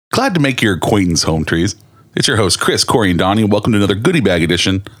Glad to make your acquaintance, Home Trees. It's your host, Chris, Corey, and Donnie, and welcome to another goodie bag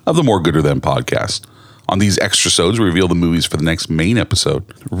edition of the More Gooder Than podcast. On these extra-sodes, we reveal the movies for the next main episode,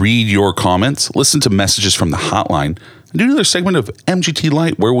 read your comments, listen to messages from the hotline, and do another segment of MGT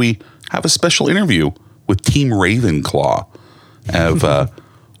Light where we have a special interview with Team Ravenclaw of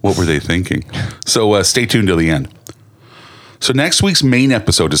what were they thinking. So stay tuned till the end. So next week's main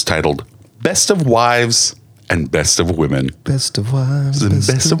episode is titled Best of Wives and Best of Women. Best of wives and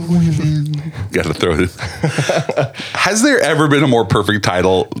best of women. Gotta throw it in. Has there ever been a more perfect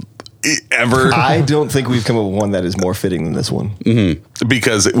title ever? I don't think we've come up with one that is more fitting than this one. Mm-hmm.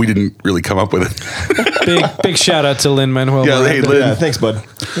 Because we didn't really come up with it. big shout out to Lin-Manuel. Yeah, hey, Lin. Yeah, thanks, bud.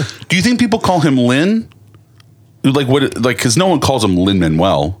 Do you think people call him Lin? Like what? Like because no one calls him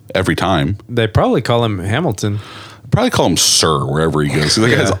Lin-Manuel every time. They probably call him Hamilton. Probably call him Sir wherever he goes. That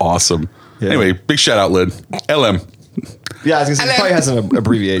guy's awesome. Yeah. Anyway, big shout out, Lin. LM. Yeah, I was gonna say, it probably has an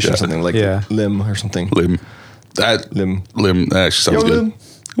abbreviation or something like Lim or something. Lim. Lim. That actually sounds good. Lim.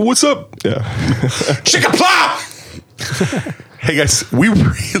 What's up? Yeah. Chick-a-plah! Hey guys, we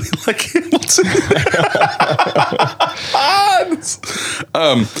really like Hamilton.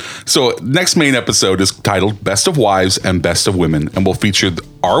 So next main episode is titled Best of Wives and Best of Women, and we'll feature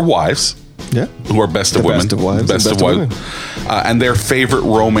our wives. Yeah, who are best of women, best of wives, best of wives, and their favorite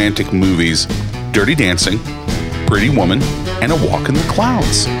romantic movies: Dirty Dancing, Pretty Woman, and A Walk in the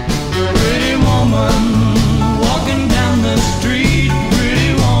Clouds. Pretty woman walking down the street,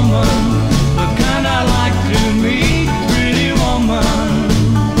 pretty woman, the kind I like to meet, pretty woman.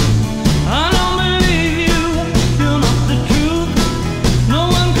 I don't believe you, you're not the truth. No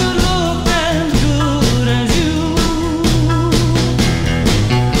one could look as good as you.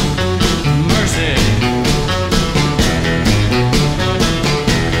 Mercy.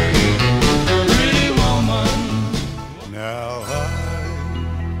 Pretty woman. Now I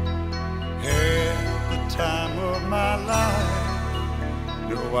had the time of my life.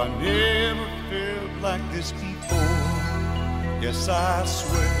 No, I never felt like this before. Yes, I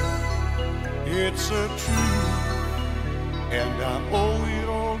swear it's a truth, and I owe it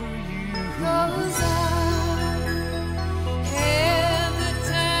all to you. 'Cause I had the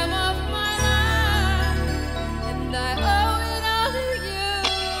time of my life, and I owe it all to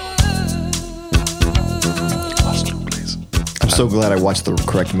you. I'm so glad I watched the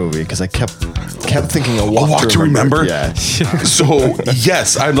correct movie because I kept thinking A Walk to Remember. Yeah. So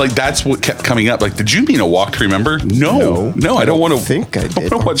yes, I'm like that's what kept coming up. Like, did you mean A Walk to Remember? No, I don't want to think I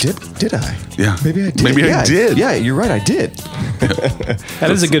did. Did I? Yeah, maybe I did. Maybe I did. Yeah, you're right. I did.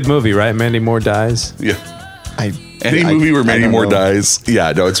 That is a good movie, right? Mandy Moore dies. Yeah. Any movie where Mandy Moore dies.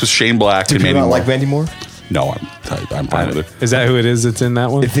 Yeah, no, it's with Shane Black and Mandy Moore. Like Mandy Moore? No, I'm fine with it. Is that who it is that's in that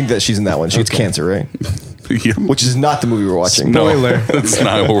one? I think that she's in that one. She gets cancer, right? Yeah. Which is not the movie we're watching. Spoiler. No, that's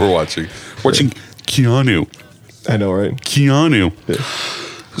not what we're watching. Watching Keanu. I know, right? Keanu. Yeah.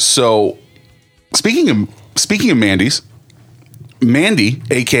 So, speaking of Mandy's, Mandy,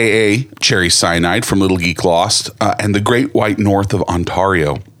 aka Cherry Cyanide from Little Geek Lost, and the Great White North of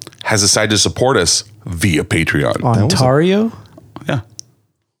Ontario, has decided to support us via Patreon. Ontario? Yeah.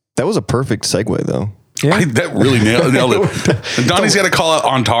 That was a perfect segue, though. Yeah. That really nailed it. And Donnie's got to call out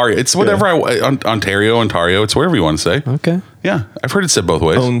Ontario. It's whatever Ontario. It's wherever you want to say. Okay. Yeah, I've heard it said both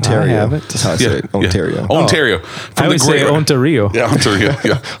ways. Ontario. I have it. That's how I say it. Ontario. Yeah. Ontario. I would say Ontario. Yeah, Ontario.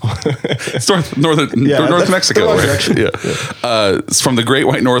 Yeah. It's north Mexico, right? Yeah. It's from the Great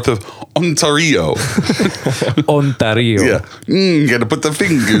White North of Ontario. Ontario. Yeah. Gotta put the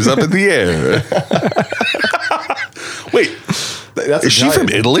fingers up in the air. Wait, is she from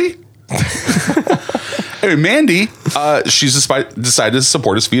Italy? Anyway, Mandy, she's decided to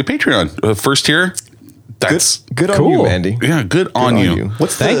support us via Patreon. First tier, that's good on cool. you, Mandy. Yeah, good on you.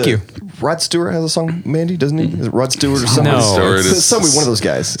 Thank you. Rod Stewart has a song, Mandy, doesn't he? Is it Rod Stewart or something? No. It's one of those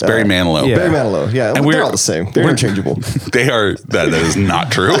guys. Barry Manilow. Yeah. Barry Manilow. Yeah, And they're all the same. They're interchangeable. They are. That is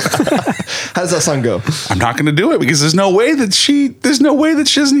not true. How does that song go? I'm not going to do it because there's no way that she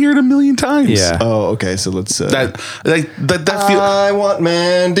doesn't hear it a million times. Yeah. Oh, okay. So let's. That feel. I want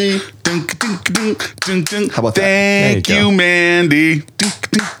Mandy. Dunk, dunk, dunk, dunk, dunk. How about that? Thank There you you, go. Mandy.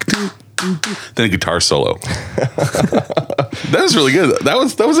 Dunk, dunk, dunk, dunk, dunk. Then a guitar solo. That was really good. That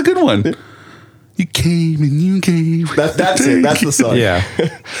was a good one. You came and you gave. That's it. That's the song. Yeah.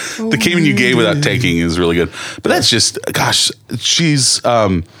 The came and you gave without taking is really good. But that's just, gosh, she's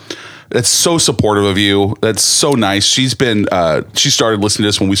that's so supportive of you. That's so nice. She's been she started listening to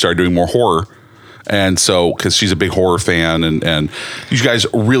us when we started doing more horror. And so, because she's a big horror fan, and you guys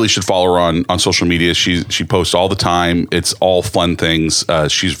really should follow her on social media. She posts all the time. It's all fun things.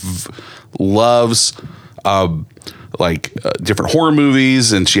 She loves different horror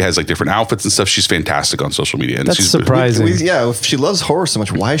movies, and she has like different outfits and stuff. She's fantastic on social media. And That's she's surprising. If she loves horror so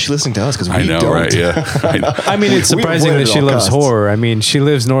much, why is she listening to us? Because we I know, don't. right? Yeah. I know. I mean, it's we surprising avoid that it she at all loves costs. horror. I mean, she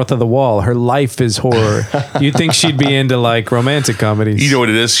lives north of the wall. Her life is horror. You'd think she'd be into like romantic comedies. You know what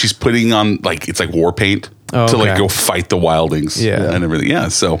it is? She's putting on it's like war paint Oh, to like okay. go fight the wildlings. Yeah. And everything. Yeah.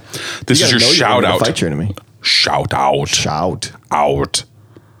 So this You is your gotta know you're shout gonna out. Fight your enemy. Shout out. Shout. Out.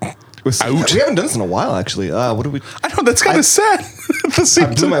 We Out. haven't done this in a while, actually. What do we? I know that's kind of sad. At the same I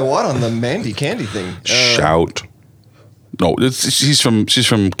blew time. my wad on the Mandy Candy thing. Shout. No, she's from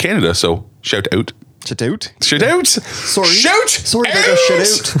Canada, so shout out. Shout out. Shout out. Sorry. Shout. Sorry, I got out.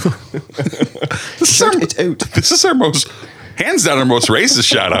 shout out. Shout it out. This is our most, hands down, our most racist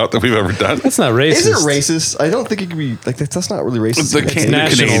shout out that we've ever done. That's not racist. Is it racist? I don't think it could be like that's not really racist. The It's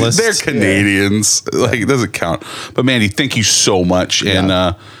Canadians. nationalists. They're Canadians. Like it doesn't count. But Mandy, thank you so much,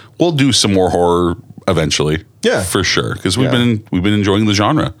 and we'll do some more horror eventually. Yeah. for sure. Because we've Yeah. been enjoying the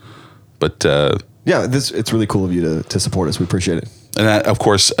genre. But yeah, it's really cool of you to support us. We appreciate it. and that of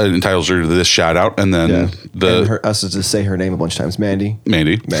course entitles her to this shout out, and then and us to say her name a bunch of times. Mandy.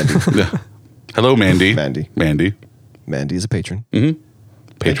 Mandy. Mandy. Yeah. Hello, Mandy. Mandy. Mandy. Mandy is a patron. Patron.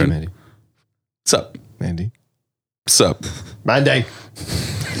 Thank you, Mandy. What's up? Mandy. What's up? Mandy.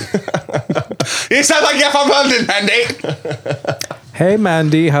 You sound like you're from London, Mandy. Hey,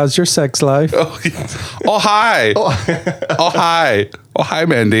 Mandy, how's your sex life? Oh hi. Oh hi. Oh hi,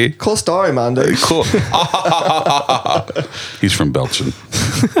 Mandy. Cool story, Mandy. Cool. He's from Belgium.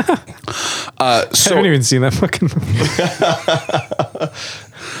 I haven't even seen that fucking movie.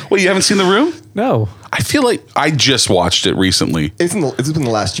 Wait, you haven't seen The Room? No. I feel like I just watched it recently. It's been the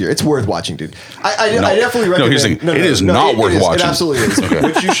last year. It's worth watching, dude. I No. definitely No, recommend. here's the thing. It is not worth watching. It absolutely is.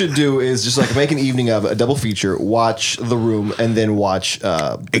 What you should do is just like make an evening of a double feature, watch The Room, and then watch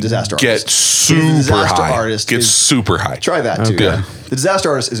The Disaster Get Artist. The super Disaster high. Artist Get is- super high. Try that too. Okay. Yeah. The Disaster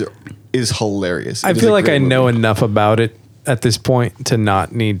Artist is hilarious. I It is feel a like great I know movie. enough about it at this point to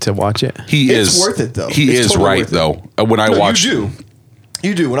not need to watch it. He It's is worth it, though. He It's is totally right worth it. though. When I No, watched,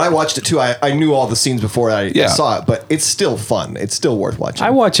 You do. When I watched it too, I knew all the scenes before I Yeah. saw it, but it's still fun. It's still worth watching.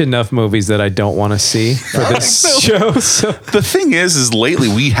 I watch enough movies that I don't want to see for this show. So the thing is lately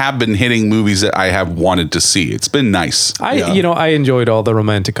we have been hitting movies that I have wanted to see. It's been nice. I enjoyed all the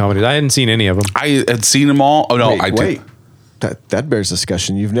romantic comedies. I hadn't seen any of them. I had seen them all. Oh no, I did. wait. That bears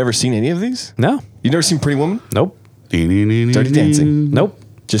discussion. You've never seen any of these? No. You've never seen Pretty Woman? Nope. Dirty Dancing? Nope.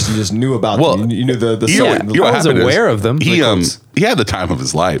 You just knew about Well, them. You knew the You know song. what- you know what I was happened is aware of them. He quotes. he had the time of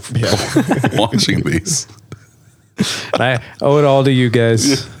his life watching these. I owe it all to you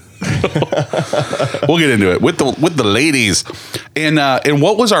guys. We'll get into it with the ladies, and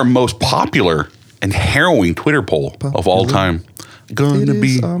what was our most popular and harrowing Twitter poll of all time? Gonna It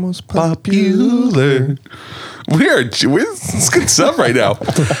be is our most popular. We're it's good stuff right now.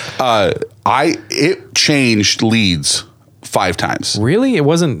 It changed leads 5 times. Really? It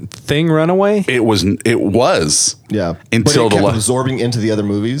wasn't Thing Runaway? It was Yeah. until but it the kept absorbing into the other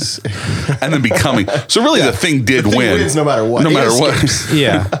movies. and then becoming. So really, the thing did The thing win wins no matter what. No It matter what. escapes.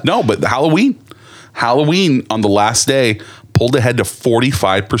 Yeah. No, but Halloween on the last day pulled ahead to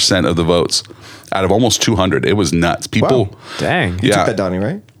 45% of the votes out of almost 200. It was nuts. People, Wow. Dang. You Yeah. took that, Donnie,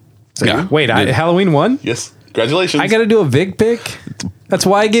 right? Is that yeah. you? Wait, Halloween won? Yes, congratulations. I got to do a Vig pick? That's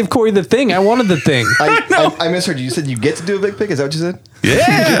why I gave Corey the Thing. I wanted the Thing. I misheard you. You said you get to do a big pick. Is that what you said? You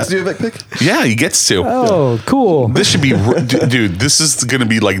yeah, get to do a big pick? yeah. He gets to. Oh, cool. This should be, dude. This is going to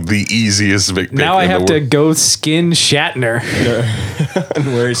be like the easiest Vic pick. Now I in the have to world. go skin Shatner.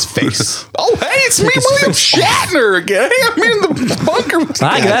 And wear his face. Oh, hey, it's me, William Shatner again. Hey, I'm in the bunker.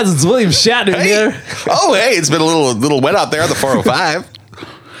 Hi, guys. It's William Shatner Hey. here. Oh, hey, it's been a little wet out there on the 405.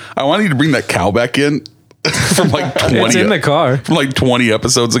 I want you to bring that cow back in from like 20. It's in the car. From like 20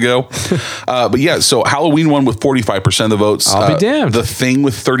 episodes ago. But yeah, so Halloween won with 45% of the votes. I'll be damned. The Thing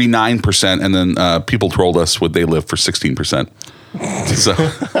with 39%, and then people trolled us with They Live for 16%. So,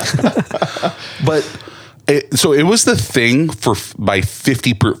 so it was The Thing by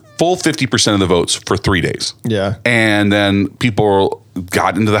full 50% of the votes for 3 days. Yeah. And then people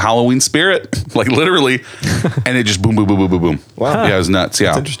got into the Halloween spirit, like literally, and it just boom, boom, boom, boom, boom, boom. Wow. Yeah, it was nuts. Yeah.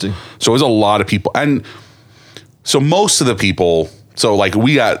 That's interesting. So it was a lot of people. And so most of the people, so like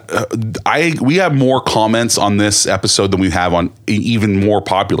we got, we have more comments on this episode than we have on even more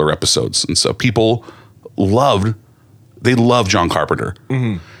popular episodes. And so people love John Carpenter.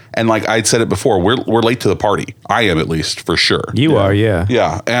 Mm-hmm. And like I'd said it before, we're late to the party. I am, at least, for sure. You are, yeah.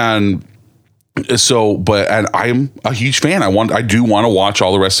 Yeah. And so, and I'm a huge fan. I do want to watch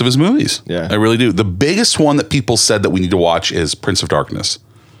all the rest of his movies. Yeah. I really do. The biggest one that people said that we need to watch is Prince of Darkness.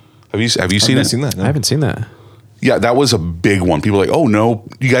 Have you seen I've it? never seen that. No. I haven't seen that. Yeah, that was a big one. People were like, oh no,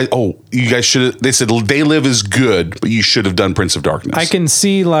 you guys should have. They said They Live is good, but you should have done Prince of Darkness. I can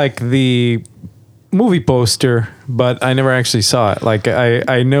see like the movie poster, but I never actually saw it. Like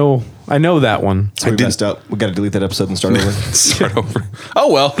I know that one. So we messed up. We got to delete that episode and start over. Start over.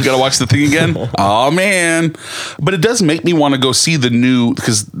 Oh well, we got to watch the thing again. Oh man, but it does make me want to go see the new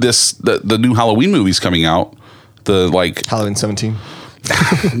because the new Halloween movie's coming out. The like Halloween 17.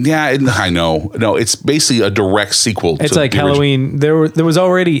 yeah, I know. No, it's basically a direct sequel. It's to like the original. Halloween. There was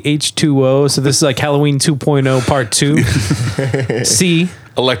already H2O, so this is like Halloween 2.0 Part 2. C,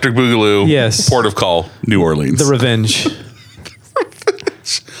 Electric Boogaloo. Yes. Port of Call, New Orleans. The Revenge.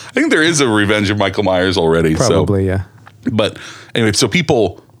 I think there is a Revenge of Michael Myers already. Probably, yeah. But anyway, so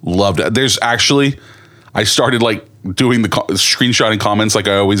people loved it. There's actually, I started like doing the screenshotting comments like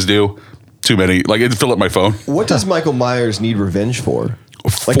I always do. Too many. Like it'd fill up my phone. What does Michael Myers need revenge for?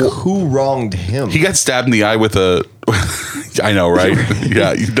 Like who wronged him? He got stabbed in the eye with a. I know, right?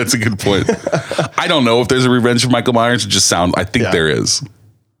 Yeah, that's a good point. I don't know if there's a Revenge of Michael Myers. It just sounds. I think there is.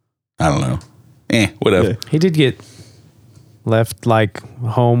 I don't know. Whatever. Yeah. He did get left like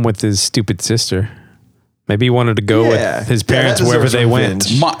home with his stupid sister. Maybe he wanted to go with his parents that wherever deserves they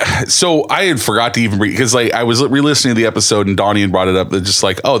revenge. went. So I had forgot to even bring because like I was re-listening to the episode and Donnie had brought it up. They're just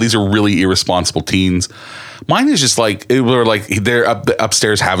like, oh, these are really irresponsible teens. Mine is just like it were like they're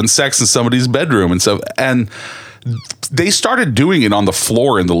upstairs having sex in somebody's bedroom and stuff, and they started doing it on the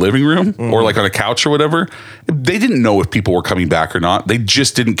floor in the living room or like on a couch or whatever. They didn't know if people were coming back or not. They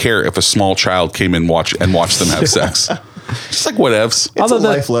just didn't care if a small child came in and watched them have sex. Just like whatevs. It's a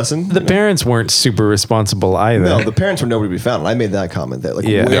life lesson. The parents weren't super responsible either. No, the parents were nowhere to be found. I made that comment that like,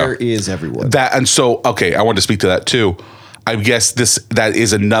 where is everyone? That and so okay, I wanted to speak to that too. I guess that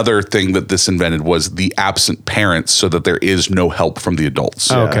is another thing that this invented was the absent parents, so that there is no help from the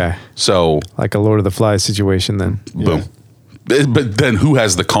adults. Okay. So Like a Lord of the Flies situation then. boom. But then who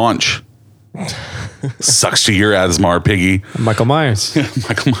has the conch? Sucks to your Asmar Piggy. Michael Myers.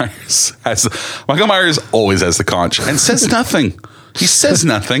 Michael Myers always has the conch and says nothing. He says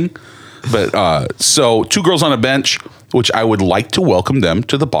nothing. But so Two Girls on a Bench, which I would like to welcome them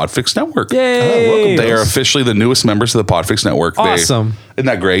to the Podfix Network. Yay! They are officially the newest members of the Podfix Network. Awesome. Isn't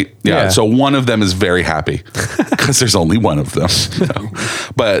that great? Yeah. Yeah. So one of them is very happy because there's only one of them.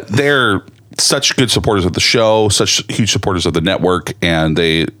 But they're such good supporters of the show, such huge supporters of the network, and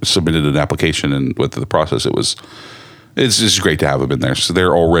they submitted an application, and with the process, it's just great to have them in there. So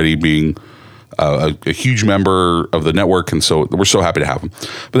they're already being a huge member of the network, and so we're so happy to have them.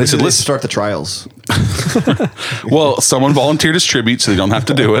 But they said, Let's let's start the trials. well, someone volunteered as tribute, so they don't have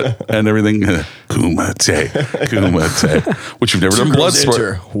to do it, and everything. Kumite, which you've never done blood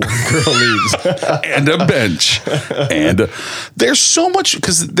sport. One girl leaves. And a bench. And there's so much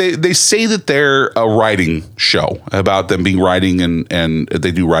because they say that they're a writing show about them being writing and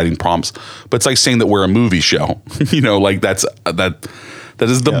they do writing prompts, but it's like saying that we're a movie show. Like that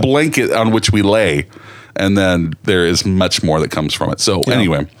is the blanket on which we lay. And then there is much more that comes from it. So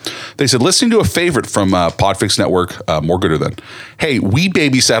anyway, they said, listening to a favorite from Podfix Network, More Gooder Than. Hey, we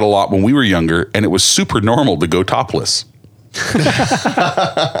babysat a lot when we were younger, and it was super normal to go topless.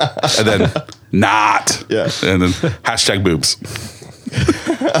 And then not. Yeah. And then hashtag boobs.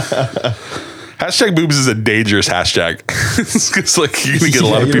 Hashtag boobs is a dangerous hashtag. It's like you're gonna get a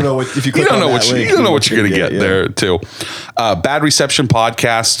lot of you people. don't know what- if you you click don't on know that what you link, don't know you what you're gonna can get get, there too. Bad Reception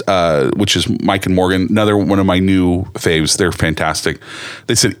Podcast, which is Mike and Morgan, another one of my new faves. They're fantastic.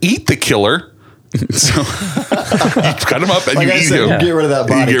 They said, "Eat the killer." So you cut him up and Like you I eat said, him. you get rid of that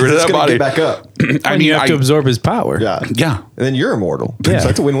body. You get rid of It's that gonna body. Get back up. I And mean, you have to absorb his power. Yeah. yeah, And then you're immortal. Yeah. So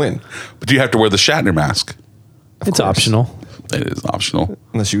that's a win-win. but you have to wear the Shatner mask. It's optional. It is optional.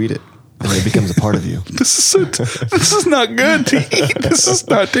 Unless you eat it. And then it becomes a part of you. This is not good to eat. This is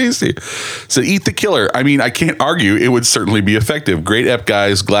not tasty. So eat the killer. I mean, I can't argue. It would certainly be effective. Great ep,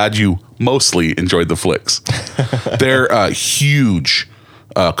 guys. Glad you mostly enjoyed the flicks. They're huge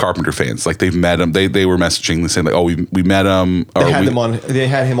Carpenter fans. Like they've met him. They were messaging. They saying like, "Oh, we met him." They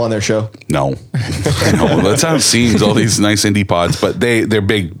had him on their show. No, no, that's how it seems. All these nice indie pods, but they're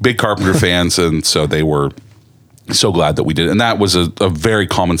big Carpenter fans, and so they were so glad that we did it. And that was a very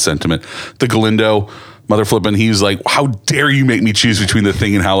common sentiment. The Galindo, mother flipping, he's like, "How dare you make me choose between the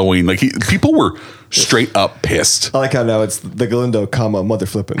Thing and Halloween?" Like people were straight up pissed. I like how now it's the Galindo, mother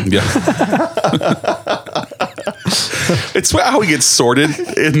flipping. Yeah. It's how he gets sorted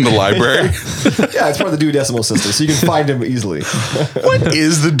in the library. Yeah, it's part of the Dewey Decimal System, so you can find him easily. What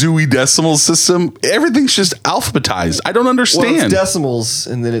is the Dewey Decimal System? Everything's just alphabetized. I don't Well, understand. it's decimals,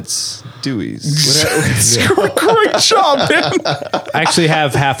 and then it's Dewey's. Great job, man. I actually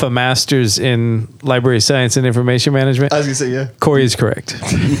have half a master's in library science and information management. I was gonna say yeah, Corey is correct.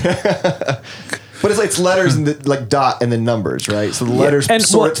 but it's letters and like dot and then numbers, right? So the letters And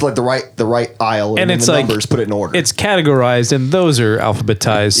sort what- to like the right aisle, and then it's the like numbers put it in order. It's categorized, and those are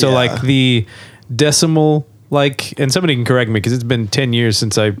alphabetized. So Yeah. like the decimal, like, and somebody can correct me because it's been 10 years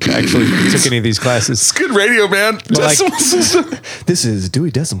since I actually took any of these classes. It's good radio, man. like- Decimal system. This is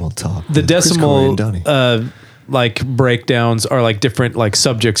Dewey Decimal Talk. The with Chris, Corey, and decimal, Donnie. like breakdowns are like different like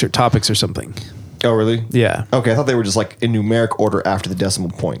subjects or topics or something. Oh, really? Yeah. Okay, I thought they were just like in numeric order after the decimal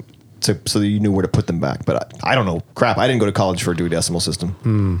point, so that you knew where to put them back. But I don't know. Crap, I didn't go to college for a Dewey Decimal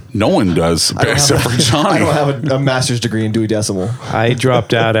System. No one does, except for I Johnny. don't have a master's degree in Dewey Decimal. I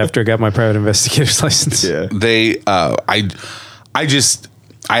dropped out after I got my private investigator's license. Yeah. They, I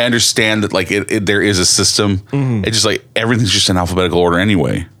understand that like there is a system. It's just like everything's just in alphabetical order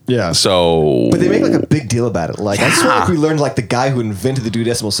anyway. Yeah. So, But they make like a big deal about it. Like I swear, Yeah. like we learned like the guy who invented the Dewey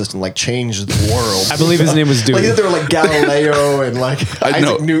Decimal System like changed the world. I believe his name was Dewey. Like there were like Galileo and like I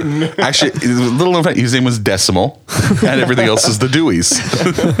know. Isaac Newton. Actually, it was a little known fact, his name was Decimal, and everything else is the Deweys.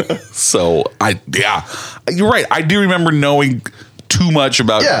 So you're right. I do remember knowing too much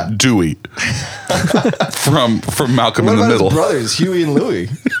about Yeah. Dewey from Malcolm What in the about Middle. his brothers, Huey and Louie?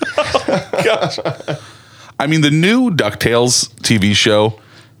 I mean, the new DuckTales TV show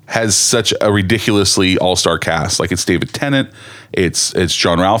has such a ridiculously all-star cast. Like it's David Tennant, it's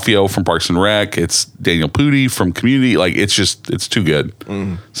John Ralphio from Parks and Rec, it's Daniel Pudi from Community. Like it's too good.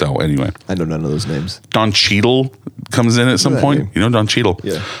 So anyway, I know none of those names. Don Cheadle comes in at some that point. name? You know Don Cheadle.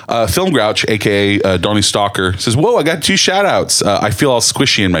 Yeah. Film Grouch, aka Donnie Stalker, says, "Whoa, I got 2 shout-outs. I feel all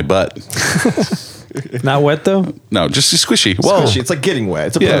squishy in my butt." Not wet though. No, just squishy. Well, Squishy. It's like getting wet.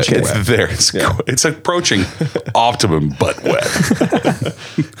 It's yeah, approaching it's wet. there. It's approaching optimum butt wet.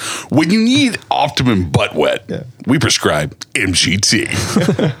 When you need optimum butt wet, Yeah. we prescribe MGT.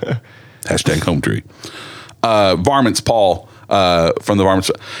 Hashtag home tree. Varmints Paul from the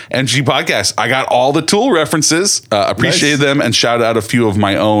Varmints MGT podcast. I got all the Tool references. Appreciated Nice. them and shouted out a few of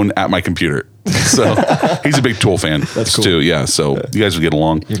my own at my computer. So he's a big Tool fan. That's cool. Too. Yeah. So you guys will get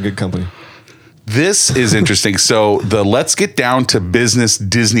along. You're in good company. This is interesting. So the Let's Get Down to Business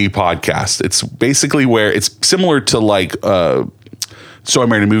Disney podcast. It's basically where it's similar to like So I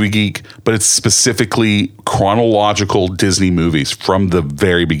Married a Movie Geek, but it's specifically chronological Disney movies from the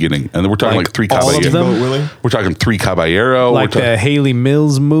very beginning. And we're talking like Three all of Caballero. them? Steamboat Willie? We're talking Three Caballero. Like the Haley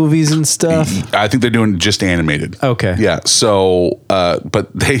Mills movies and stuff. I think they're doing just animated. Okay. Yeah. So,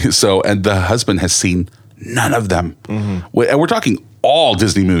 and the husband has seen none of them. And we're talking all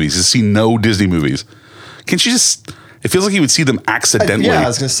Disney movies. He's seen no Disney movies. Can she just? It feels like he would see them accidentally. Yeah, I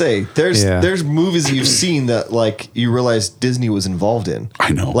was gonna say there's Yeah. there's movies that you've seen that like you realize Disney was involved in.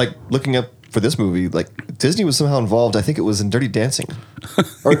 I know. Like looking up for this movie, like Disney was somehow involved. I think it was in Dirty Dancing,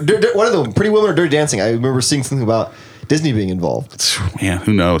 or one of them, Pretty Women or Dirty Dancing. I remember seeing something about Disney being involved. Man,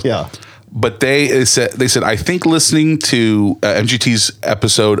 who knows? Yeah. But they said I think listening to MGT's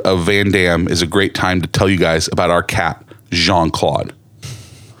episode of Van Damme is a great time to tell you guys about our cat Jean Claude.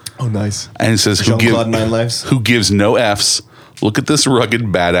 Oh, nice. And it says Jean-Claude Nine Lives. who gives no F's. Look at this rugged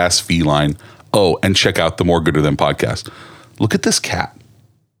badass feline. Oh, and check out the More Gooder Than podcast. Look at this cat.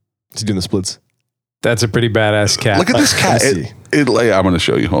 Is he doing the splits? That's a pretty badass cat. Look at this cat. Let me see. I'm going to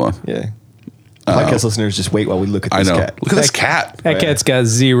show you. Hold on. Yeah. Podcast listeners, just wait while we look at I this know. cat. Look at this cat. That cat's got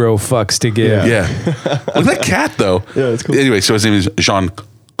 0 fucks to give. Yeah. Look at that cat though. Yeah, it's cool. Anyway, so his name is Jean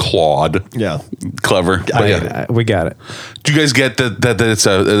Claude. Yeah. Clever. But yeah. We got it. Do you guys get that it's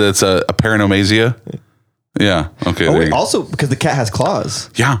a paranomasia? Yeah. Okay. Oh, there wait, you go. also because the cat has claws.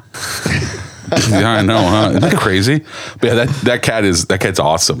 Yeah. Yeah, I know, huh? Isn't that crazy? But yeah, that cat's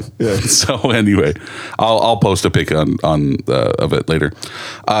awesome. Yeah. So anyway, I'll post a pic on of it later.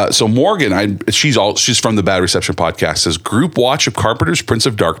 So Morgan, she's from the Bad Reception podcast. Says group watch of Carpenter's Prince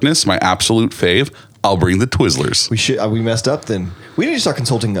of Darkness, my absolute fave. I'll bring the Twizzlers. We messed up then. We need to start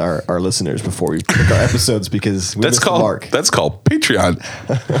consulting our listeners before we pick our episodes because we That's missed the mark. called Patreon.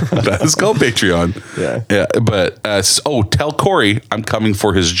 That is called Patreon. Yeah. But tell Corey I'm coming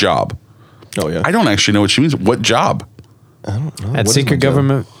for his job. Oh yeah. I don't actually know what she means. What job? At What is secret my job?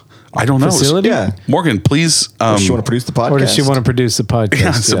 government I don't know. facility? Yeah. Morgan, please. Does she want to produce the podcast? Or does she want to produce the podcast?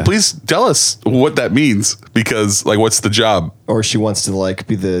 Yeah, so please tell us what that means because, like, what's the job? Or she wants to like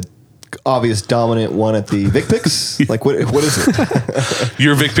be the obvious dominant one at the Vic Picks? Like what is it?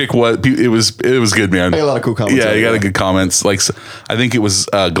 Your Vic pick, it was good, man. I got a lot of cool comments. Yeah, you got Yeah. a good comments. Like, I think it was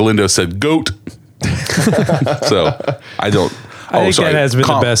Galindo said goat. So I don't. I think that has been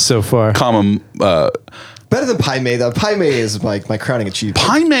the best so far. Common. Better than Pai Mei, though. Pai Mei is my crowning achievement.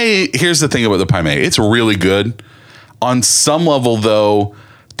 Pai Mei. Here's the thing about the Pai Mei. It's really good. On some level, though,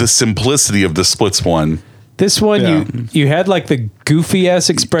 the simplicity of the splits one. This one, Yeah. you had like the goofy ass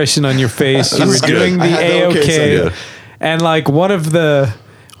expression on your face. You were That's good. doing the I had the okay A-OK, side. Yeah. and like one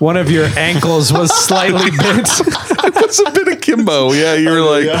of your ankles was slightly bent. It's a bit of Kimbo. Yeah, you were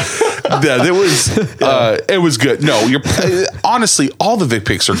like, yeah, it was good. No, you're honestly, all the Vic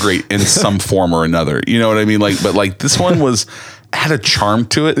picks are great in some form or another. You know what I mean? Like, but like this one had a charm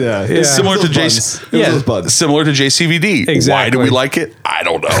to it. Yeah. It's Yeah. similar It to was those buns. It was Yeah. those buns. similar to JCVD. Why Exactly. do we like it? I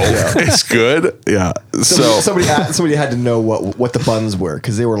don't know. It's good. Yeah. So Somebody had to know what the buns were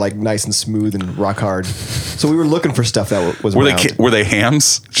because they were like nice and smooth and rock hard. So we were looking for stuff that was were round. they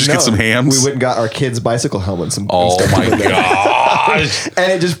hams? Just No, get some hams. We went and got our kids' bicycle helmets and Oh stuff my in there. gosh.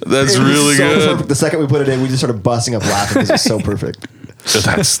 And it just That's it was really so good. perfect. The second we put it in, we just started busting up laughing because it's so perfect.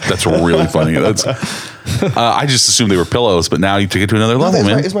 That's really funny. That's I just assumed they were pillows, but now you took it to another level,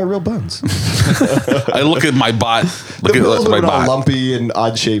 man. It's my real buns. I look at my bot. The Look pillows at would my have been all bot. lumpy and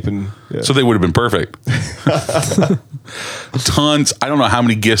odd shape and yeah. So they would have been perfect. Tons. I don't know how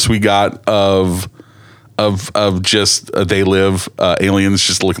many gifts we got of just They Live aliens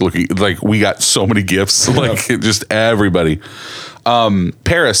just looking like we got so many gifts like just everybody.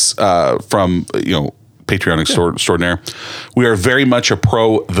 Paris from Patreon Extraordinaire. We are very much a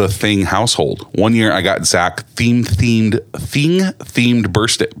pro The Thing household. One year I got Zach themed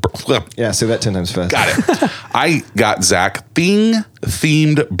birthday. Yeah, say that 10 times fast. Got it. I got Zach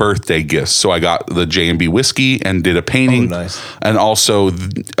themed birthday gifts. So I got the J&B whiskey and did a painting. Oh, nice. And also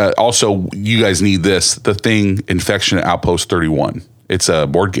you guys need this. The Thing Infection at Outpost 31. It's a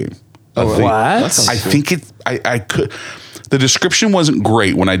board game. Oh, What? That sounds I cool. think it. I could. The description wasn't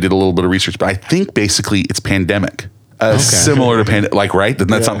great when I did a little bit of research, but I think basically it's pandemic, similar to pandemic. Like, right? Doesn't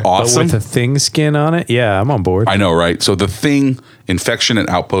that sound But awesome? with a thing skin on it, yeah, I'm on board. I know, right? So The Thing Infection at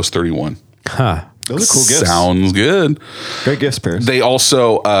Outpost 31. Huh. Those are cool gifts. Sounds good. Great gifts, Paris. They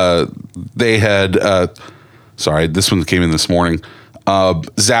also they had sorry, this one came in this morning.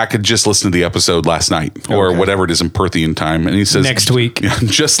 Zach had just listened to the episode last night or Okay. whatever it is in Perthian time. And he says, Next week. Yeah,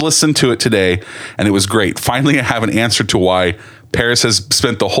 just listened to it today and it was great. Finally, I have an answer to why Paris has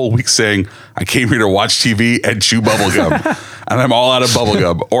spent the whole week saying, I came here to watch TV and chew bubblegum and I'm all out of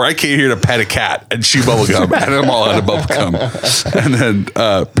bubblegum. Or I came here to pet a cat and chew bubblegum and I'm all out of bubblegum. And then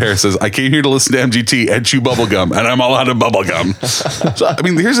Paris says, I came here to listen to MGT and chew bubblegum and I'm all out of bubblegum. So, I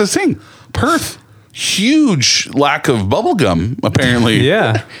mean, here's the thing. Perth, huge lack of bubblegum, apparently.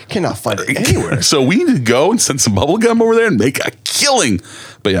 Yeah. Cannot find it anywhere. So we need to go and send some bubblegum over there and make a killing.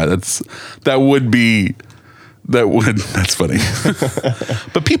 But yeah, that's funny.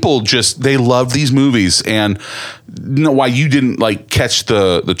 But people they love these movies and you know why you didn't like catch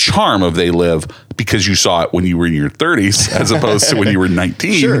the charm of They Live because you saw it when you were in your 30s as opposed to when you were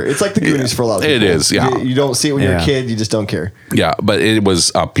 19. Sure, it's like the Goonies for a lot of people. It is, yeah. You don't see it when you're a Yeah. kid, you just don't care. Yeah, but it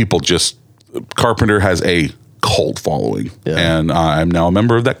was people just Carpenter has a cult following, Yeah. and I'm now a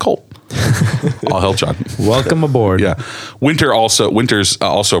member of that cult. I'll help John. Welcome aboard. Yeah, Winters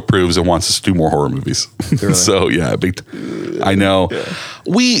also approves and wants us to do more horror movies. So yeah, I know.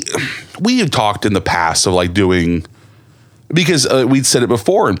 We have talked in the past of like doing because we'd said it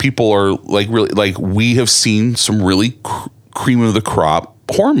before, and people are like really like we have seen some really cream of the crop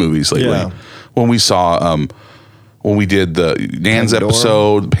horror movies lately. Yeah. When we saw when we did the Nan's Pandorum.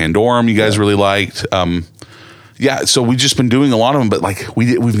 episode, Pandorum, you guys really liked. Yeah, so we've just been doing a lot of them, but like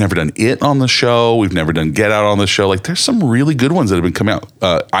we've never done It on the show. We've never done Get Out on the show. Like there's some really good ones that have been coming out.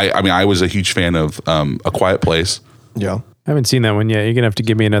 I was a huge fan of A Quiet Place. Yeah. I haven't seen that one yet. You're going to have to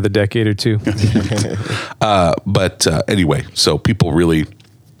give me another decade or two. But anyway, so people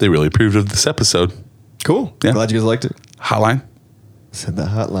they really approved of this episode. Cool. Yeah. Glad you guys liked it. Hotline. Said the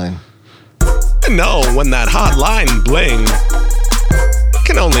hotline. No, when that hot line blings, it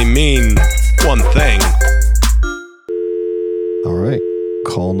can only mean one thing. All right.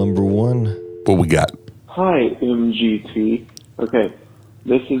 Call number 1. What we got? Hi, MGT. Okay,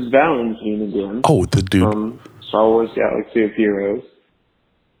 this is Valentine again Oh, the dude. from Star Wars Galaxy of Heroes.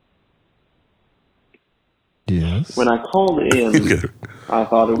 Yes. When I called in, I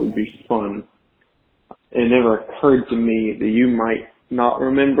thought it would be fun. It never occurred to me that you might not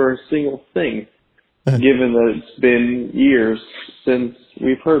remember a single thing, given that it's been years since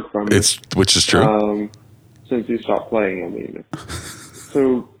we've heard from you. Which is true. Since you stopped playing, I mean.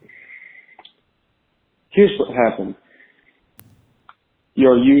 So, here's what happened.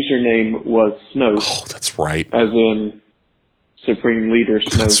 Your username was Snoke, Oh, that's right. as in Supreme Leader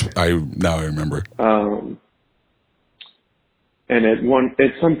Snoke. Now I remember. And at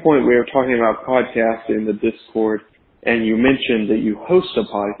some point we were talking about podcasts in the Discord, and you mentioned that you host a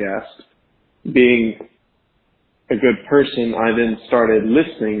podcast. Being a good person, I then started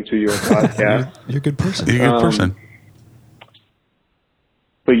listening to your podcast. You're a good person. You're a good person.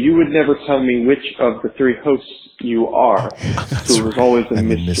 But you would never tell me which of the three hosts you are. So it was always a And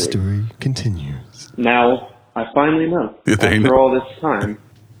the mystery. mystery continues. Now, I finally know. Yeah, there you after know. all this time.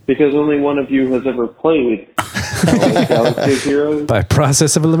 Because only one of you has ever played Galaxy of Heroes. By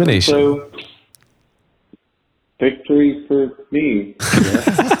process of elimination. So, victory for me.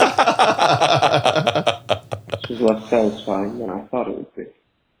 Which is less satisfying than I thought it would be.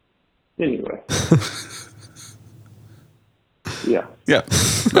 Anyway. Yeah. Yeah.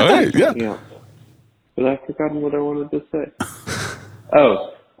 All right. Yeah. Yeah. But I've forgotten what I wanted to say.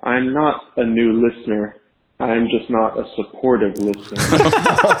 Oh, I'm not a new listener. I'm just not a supportive listener.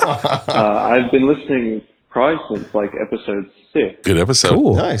 I've been listening probably since like episode 6. Good episode.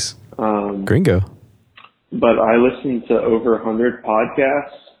 Cool. Nice. Gringo. But I listen to over 100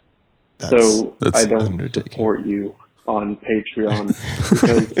 podcasts, so that's I don't undertaking. support you on Patreon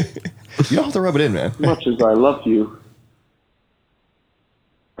because You don't have to rub it in, man. as much as I love you,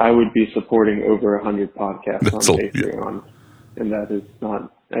 I would be supporting over 100 podcasts That's on a- Patreon, and that is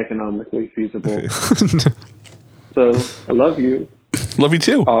not economically feasible. So I love you. Love you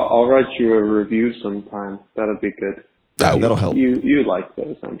too. I'll write you a review sometime. That'll be good. That'll help. You like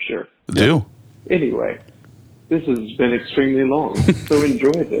those, I'm sure. Do. Anyway, this has been extremely long, so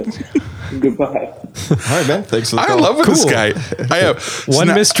enjoy this. Goodbye. All right, man. Thanks for the I call. love this Cool. guy. I have One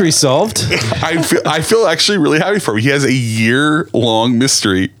Sna- mystery solved. I feel actually really happy for him. He has a year-long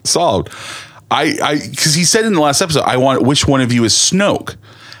mystery solved. Because he said in the last episode, I want which one of you is Snoke,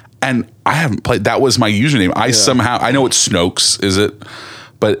 and I haven't played. That was my username. I know it's Snokes, is it?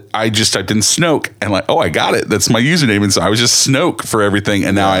 But I just typed in Snoke and like, oh, I got it. That's my username, and so I was just Snoke for everything.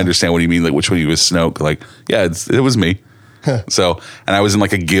 And now I understand what you mean. Like, which one of you is Snoke? Like, yeah, it was me. So, and I was in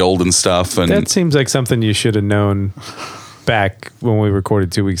like a guild and stuff, and That seems like something you should have known back when we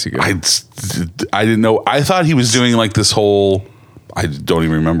recorded 2 weeks ago. I didn't know. I thought he was doing like this whole. I don't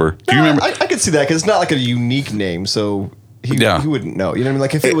even remember. Do you remember? I could see that because it's not like a unique name, so he wouldn't know. You know what I mean?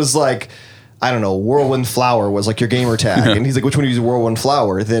 Like if it was like, I don't know, Whirlwind Flower was like your gamer tag, and he's like, which one is Whirlwind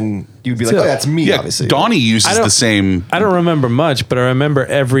Flower? Then you'd be like, So- oh, that's me, Yeah, obviously. Donnie uses the same. I don't remember much, but I remember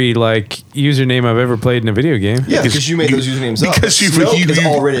every like username I've ever played in a video game. Yeah, because you made those usernames up. Because Snoke you is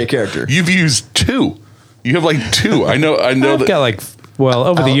already a character. You've used 2. You have like 2. I know I've that. got like, well,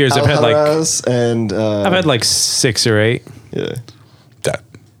 over the years I've had like Alcaraz and I've had like 6 or 8. yeah. that.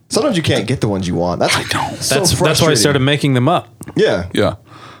 Sometimes you can't get the ones you want. That's I know. so That's why I frustrating. started making them up. Yeah. Yeah.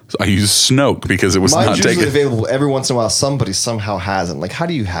 So I use Snoke because it was Mine's not usually taken. available every once in a while. Somebody somehow hasn't. Like, how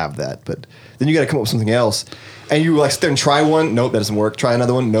do you have that? But then you got to come up with something else. And you like sit there and try one. Nope, that doesn't work. Try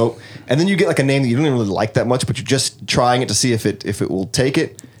another one. Nope. And then you get like a name that you don't even really like that much, but you're just trying it to see if it will take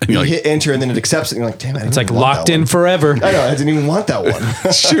it. And you're you like- hit enter, and then it accepts it. And you're like, damn it! It's like locked in forever. I know. I didn't even want that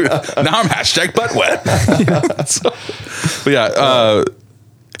one. Shoot. Now I'm hashtag butt wet. So, but yeah.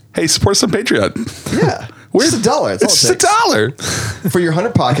 Hey, support us on Patreon. Yeah. Where's $1? That's all It's it just takes. $1. For your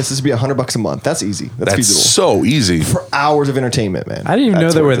 100 podcasts, this would be $100 a month. That's easy. That's That's feasible. so easy. For hours of entertainment, man. I didn't even know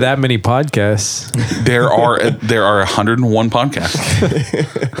That's there were worth it. that many podcasts. There are 101 podcasts.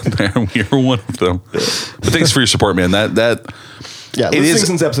 We are one of them. But thanks for your support, man. That Yeah, it listening is.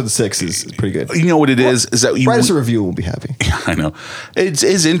 since episode 6 is pretty good. You know what it is that you Write us a review. We'll be happy. I know. It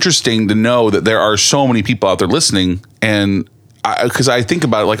is interesting to know that there are so many people out there listening, and because I think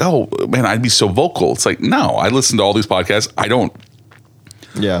about it like, oh man, I'd be so vocal. It's like, no, I listen to all these podcasts. I don't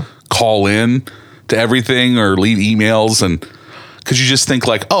Yeah. call in to everything or leave emails, and because you just think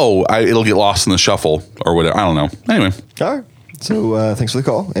like, oh, it'll get lost in the shuffle or whatever. I don't know. Anyway, All right. So thanks for the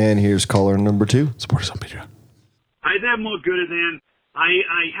call. And here's caller number 2. support us on Patreon. Hi there, more gooder than.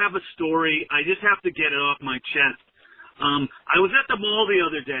 I have a story. I just have to get it off my chest. I was at the mall the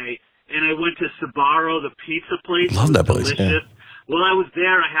other day, and I went to Sbarro, the pizza place. Love that It was place. delicious. While I was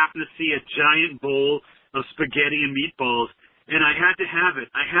there, I happened to see a giant bowl of spaghetti and meatballs, and I had to have it.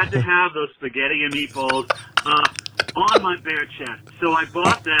 I had to have those spaghetti and meatballs on my bare chest. So I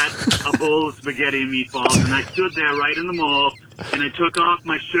bought a bowl of spaghetti and meatballs, and I stood there right in the mall, and I took off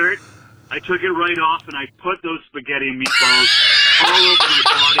my shirt. I took it right off, and I put those spaghetti and meatballs all over my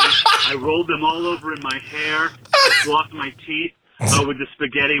body. I rolled them all over in my hair. I flossed my teeth with the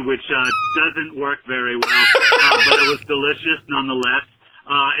spaghetti, which doesn't work very well, but it was delicious nonetheless.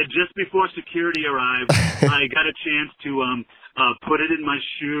 And just before security arrived, I got a chance to put it in my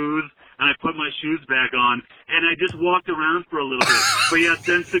shoes, and I put my shoes back on, and I just walked around for a little bit. But yes,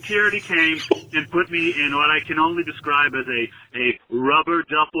 then security came and put me in what I can only describe as a rubber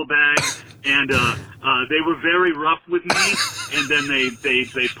duffel bag, and they were very rough with me, and then they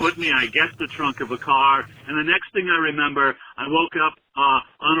put me, I guess, the trunk of a car, and the next thing I remember, I woke up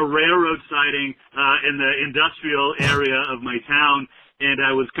on a railroad siding in the industrial area of my town, and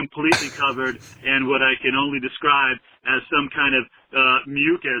I was completely covered in what I can only describe as some kind of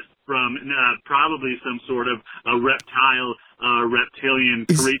mucus from probably some sort of a reptilian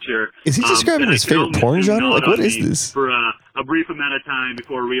creature. Is he describing his favorite porn genre? Like, what is this? For a brief amount of time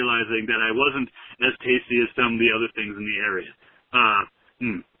before realizing that I wasn't as tasty as some of the other things in the area.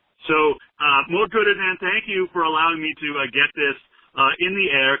 So, More Gooder Than, thank you for allowing me to get this in the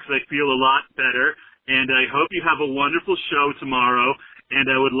air, because I feel a lot better. And I hope you have a wonderful show tomorrow. And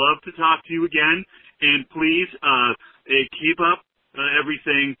I would love to talk to you again. And please keep up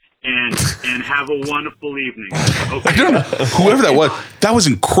everything and have a wonderful evening. Okay. I don't know. Whoever that was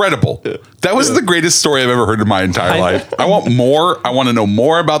incredible. That was the greatest story I've ever heard in my entire life. I want more. I want to know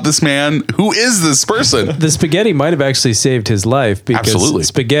more about this man. Who is this person? The spaghetti might have actually saved his life, because Absolutely.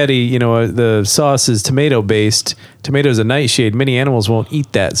 spaghetti, the sauce is tomato based. Tomato's a nightshade. Many animals won't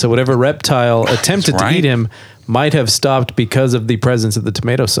eat that. So whatever reptile attempted to eat him might have stopped because of the presence of the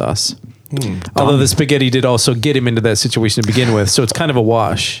tomato sauce. Although the spaghetti did also get him into that situation to begin with, so it's kind of a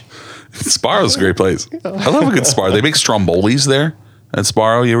wash. Sparrow's a great place. I love a good Sparrow. They make strombolis there at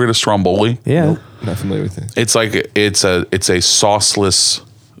Sparrow. You ever heard of stromboli? Yeah. Nope, not familiar with it. It's like it's a sauceless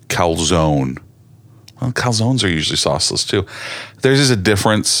calzone. Well, calzones are usually sauceless too. There's just a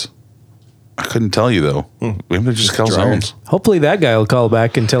difference. I couldn't tell you though. Maybe they're just calzones. Hopefully that guy will call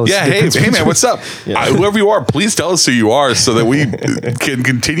back and tell us. Yeah, the hey difference man, what's up? Whoever you are, please tell us who you are so that we can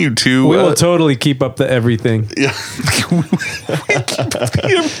continue to. We will totally keep up the everything. Yeah,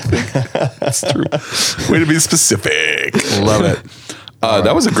 that's true. Way to be specific. Love it.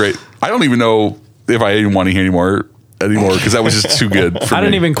 That was a great. I don't even know if I even want to hear anymore because that was just too good. For I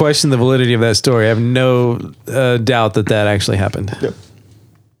don't even question the validity of that story. I have no doubt that actually happened. Yep.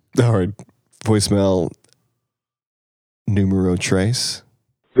 All right. Voicemail numero trace.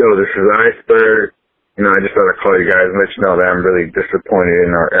 Yo, this is Iceberg. I just thought I'd call you guys and let you know that I'm really disappointed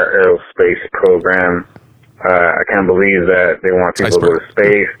in our aerospace program. I can't believe that they want people to go to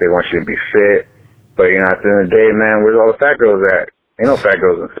space. They want you to be fit. But, at the end of the day, man, where's all the fat girls at? Ain't no fat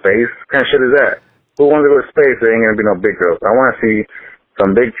girls in space. What kind of shit is that? Who wants to go to space? There ain't going to be no big girls. I want to see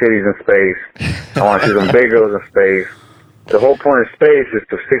some big titties in space. I want to see some big girls in space. The whole point of space is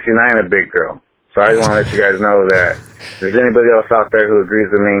to 69 a big girl. So I just want to let you guys know that if there's anybody else out there who agrees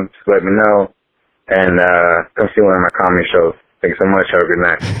with me, just let me know. And come see one of my comedy shows. Thanks so much. Have a good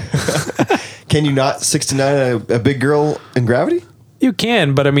night. Can you not 69 a big girl in gravity? You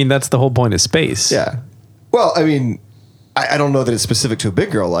can, but I mean, that's the whole point of space. Yeah. Well, I mean, I don't know that it's specific to a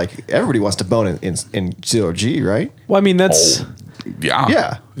big girl. Like, everybody wants to bone in 0 G, right? Well, I mean, that's... Yeah.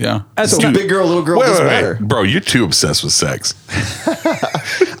 Yeah. Yeah. So big girl, little girl, doesn't matter. Bro, you're too obsessed with sex.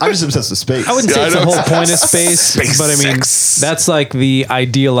 I'm just obsessed with space. I wouldn't say it's the whole point of space, but I mean, that's like the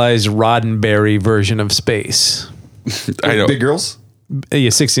idealized Roddenberry version of space. I know. Big girls? Yeah,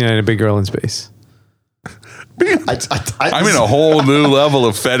 69, a big girl in space. I'm in a whole new level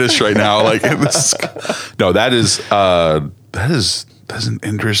of fetish right now. Like, no, that is an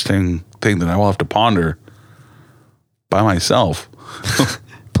interesting thing that I will have to ponder by myself.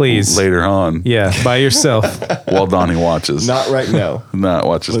 Please. Later on. Yeah, by yourself. While Donnie watches. Not right now. Not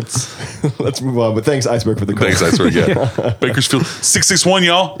watches. Let's move on. But thanks, Iceberg, for the call. Thanks, Iceberg. Yeah. Bakersfield 661,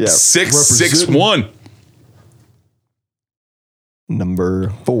 y'all. Yeah. 661. Number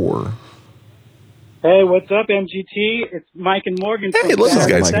 4. Hey, what's up, MGT? It's Mike and Morgan. Hey, from listen,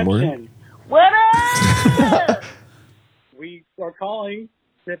 guys. Reception. Mike and Morgan. What up? We are calling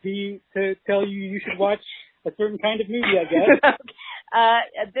to tell you should watch a certain kind of movie, I guess.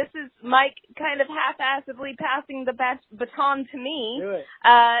 This is Mike kind of half-assedly passing the baton to me. Do it.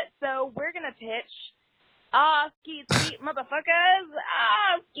 So we're going to pitch, skeet, motherfuckers.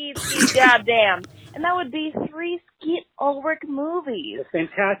 Skeet, goddamn. And that would be 3 Skeet Ulrich movies. The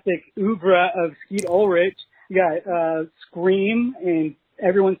fantastic oeuvre of Skeet Ulrich. You got Scream and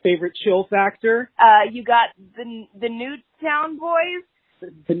everyone's favorite Chill Factor. You got the Newtown Boys.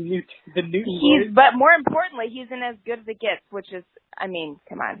 The Newton Boys. But more importantly, he's in As Good as It Gets, which is, I mean,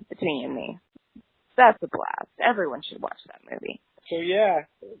 come on, between you and me. That's a blast. Everyone should watch that movie. So yeah,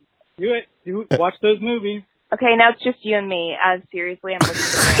 do it. Watch those movies. Okay, now it's just you and me. Seriously, I'm looking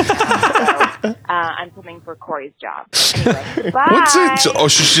for I'm coming for Corey's job. Anyway, bye. What's it? Oh,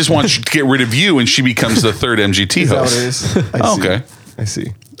 she just wants to get rid of you, and she becomes the third MGT Is that what host. it is? I see. Okay. I see.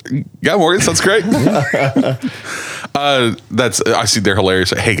 Yeah, Morgan, sounds great. I see they're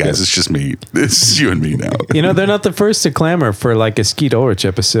hilarious. Hey guys, it's just me. It's you and me now. You know, they're not the first to clamor for like a Skeet Ulrich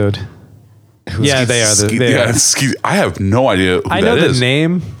episode. Yeah, they are. They are. Skeet. I have no idea who I know that the is.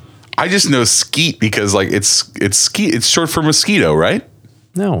 name. I just know Skeet because like it's Skeet. It's short for mosquito, right?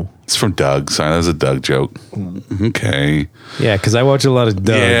 No. It's from Doug. Sorry, that was a Doug joke. Okay. Yeah, because I watch a lot of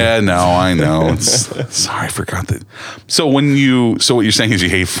Doug. Yeah, no, I know. Sorry, I forgot that. So what you're saying is you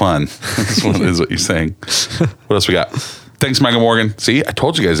hate fun. That's what you're saying. What else we got? Thanks, Michael Morgan. See, I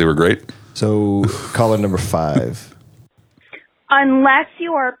told you guys they were great. So caller number 5. Unless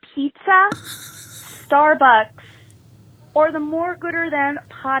you are pizza, Starbucks, or the More Gooder Than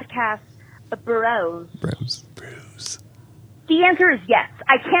podcast bros. The answer is yes.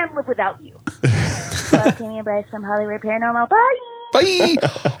 I can't live without you. Tammy and Bryce from Hollywood Paranormal. Bye. Bye.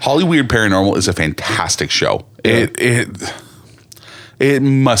 Hollyweird Paranormal is a fantastic show. It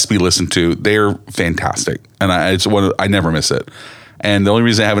must be listened to. They're fantastic, and I never miss it. And the only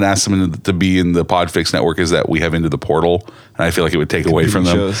reason I haven't asked them to be in the Podfix network is that we have Into the Portal, and I feel like it would take away from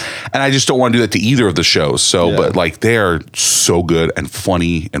them. Shows. And I just don't want to do that to either of the shows. So, but like they are so good and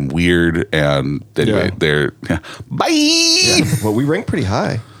funny and weird. And anyway, they're bye. Yeah. Well, we rank pretty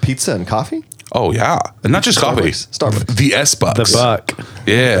high. Pizza and coffee. Oh yeah, and not just coffee. Starbucks. The S-Bucks. The buck.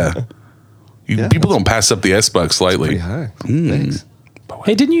 Yeah. People don't pass up the S-Bucks lightly. Pretty high. Thanks.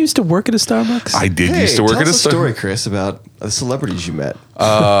 Hey, didn't you used to work at a Starbucks? I did used to work at a Tell us a Starbucks. story, Chris, about the celebrities you met.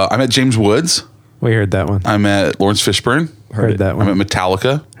 I met James Woods. We heard that one. I met Lawrence Fishburne. Heard that I one. met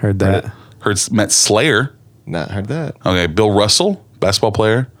Metallica. Heard that. Met Slayer. Not heard that. Okay, Bill Russell, basketball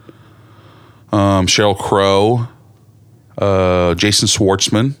player. Sheryl Crow. Jason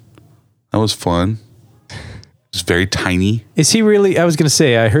Schwartzman. That was fun. He's very tiny. Is he really? I was going to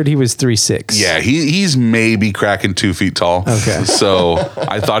say, I heard he was 3'6". Yeah, he's maybe cracking 2 feet tall. Okay. So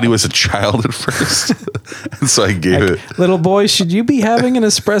I thought he was a child at first. And so I gave it. Little boy, should you be having an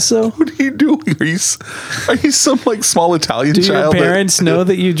espresso? What are you doing? Are you some like small Italian Do child? your parents know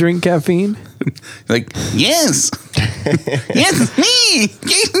that you drink caffeine? Like, yes. Yes, it's me,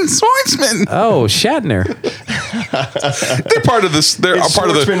 Jason Schwartzman. Oh, Shatner. They're part of this. They're It's part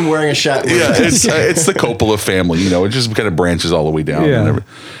of the. Schwartzman wearing a Shatner. Yeah, it's the Coppola family. You know, it just kind of branches all the way down. Yeah.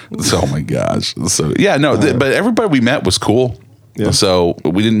 So, oh my gosh. So yeah, no, but everybody we met was cool. Yeah. So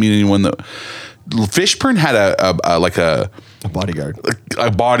we didn't meet anyone that. Fishburne had a bodyguard. A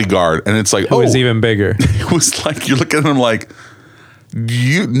bodyguard, and it's like, Who was even bigger? It was like you're looking at him like.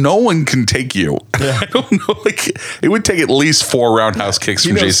 No one can take you. I don't know. Like it would take at least 4 roundhouse kicks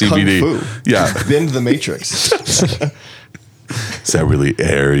He from knows JCVD. Kung Fu. Yeah. Bend the Matrix. Is that really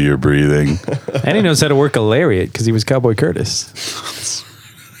air you're breathing? And he knows how to work a lariat because he was Cowboy Curtis.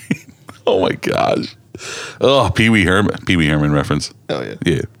 Oh my gosh. Oh, Pee Wee Herman reference. Oh yeah.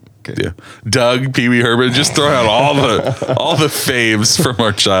 Yeah. Okay. Yeah. Doug, Pee Wee Herman, just throwing out all the faves from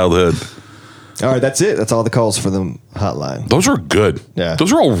our childhood. All right, that's it. That's all the calls for the hotline. Those were good. Yeah.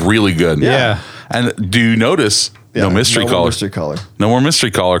 Those were all really good. Yeah. And do you notice no mystery caller? Mystery caller. No more mystery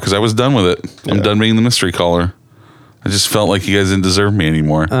caller because I was done with it. I'm done being the mystery caller. I just felt like you guys didn't deserve me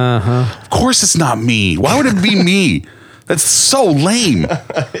anymore. Of course it's not me. Why would it be me? That's so lame.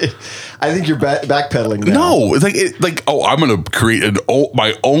 I think you're backpedaling now. No, it's like I'm gonna create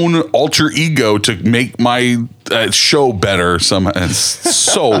my own alter ego to make my show better somehow. It's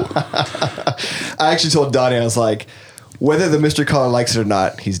so. I actually told Donnie, I was like, whether the mystery caller likes it or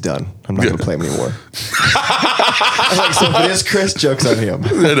not, he's done. I'm not going to play him anymore. I was like, so if it is Chris, joke's on him.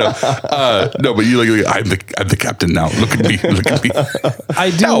 No, but you like I'm the captain now. Look at me. Look at me.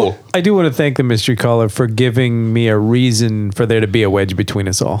 I do want to thank the mystery caller for giving me a reason for there to be a wedge between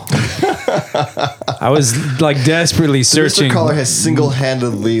us all. I was like desperately The Mm. searching. mystery caller has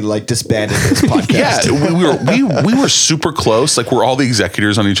single-handedly like disbanded this podcast. Yeah, we were super close. Like we're all the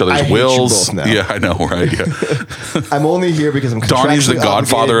executors on each other's I hate you wills. both now. Yeah, I know, right? Yeah. I'm only here because I'm Donnie's the contractually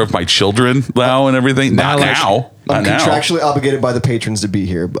godfather obligated. of my children now and everything. Not now. I'm Not now. contractually obligated by the patrons to be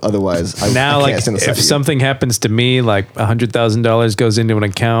here, but otherwise, I Now, can't like, stand the sight if of you. something happens to me, like $100,000 goes into an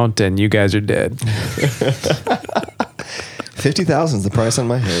account and you guys are dead. 50,000 is the price on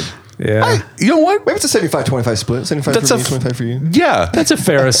my head. Yeah. You know what? Maybe it's a 75-25 split. 75 That's for a me, f- 25 for you. Yeah. That's a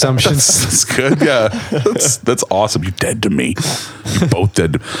fair assumption. That's good. Yeah. That's awesome. You dead to me. You both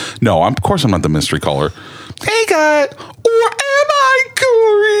dead to me. No, of course I'm not the mystery caller. Hey, guy. Or am I,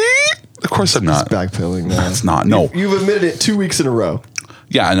 Corey? Of course I'm not. Backpedaling now. That's not. No. You've admitted it 2 weeks in a row.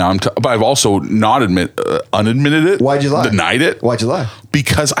 Yeah, no, but I've also not admit. unadmitted it. Why'd you lie? Denied it. Why'd you lie?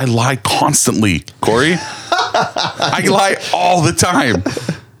 Because I lie constantly, Corey. I lie all the time.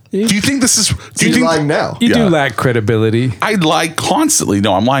 Do you think this is? Do you think lying now? You do lack credibility. I lie constantly.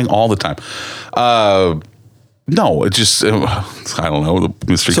 No, I'm lying all the time. No, it just I don't know the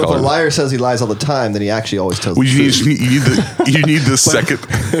mystery So color. if a liar says he lies all the time, then he actually always tells Well, the you truth. need the second.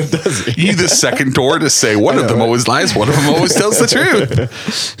 You need the second door to say one of them always lies, one of them always tells the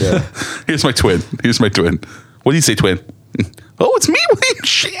truth. Yeah. Here's my twin. What do you say, twin? Oh, it's me, William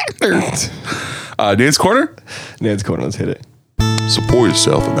Shatner. Nan's Corner? Nan's Corner, let's hit it. So pour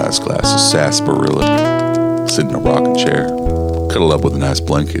yourself a nice glass of sarsaparilla. Sit in a rocking chair. Cuddle up with a nice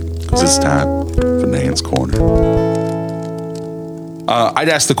blanket. Because it's time for Nan's Corner. I'd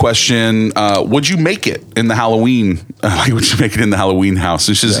ask the question, would you make it in the Halloween? Would you make it in the Halloween house?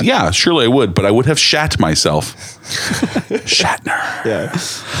 And she says, yeah, surely I would, but I would have shat myself. Shatner. Yeah.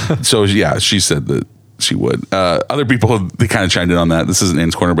 So, yeah, she said that she would. Other people, they kind of chimed in on that. This isn't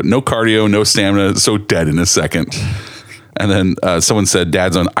Nan's Corner, but no cardio, no stamina, so dead in a second. And then someone said,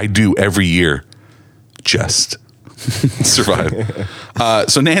 Dad's on, I do every year. Just survive.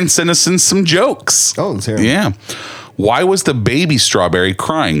 So Nan sent us in some jokes. Oh, let's hear 'em. Yeah. Why was the baby strawberry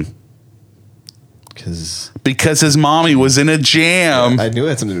crying? Because his mommy was in a jam. I knew it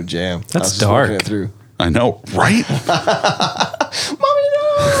had something to do with jam. That's I was just dark. working it through. I know, right? Mommy, no!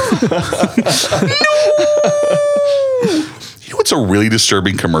 You know what's a really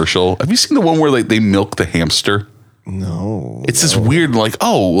disturbing commercial? Have you seen the one where like they milk the hamster? No. It's this weird, like,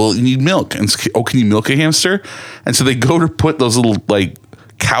 oh, well, you need milk. And can you milk a hamster? And so they go to put those little, like,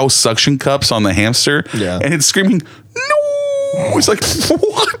 cow suction cups on the hamster. Yeah. And it's screaming, no. It's like,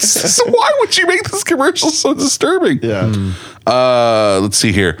 what? So why would you make this commercial so disturbing? Yeah. Let's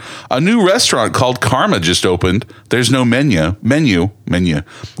see here. A new restaurant called Karma just opened. There's no menu.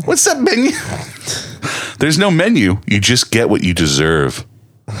 What's that menu? There's no menu. You just get what you deserve.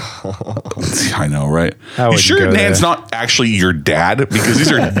 I know, right? You sure Nan's not actually your dad? Because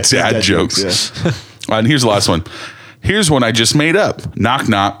these are dad jokes. And here's the last one. Here's one I just made up. Knock,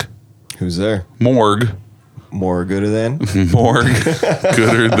 knock. Who's there? Morgue. More gooder than? Morgue.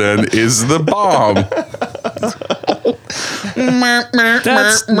 Gooder than is the bomb.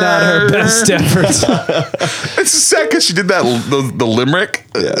 That's not her best effort. It's sad because she did that the limerick,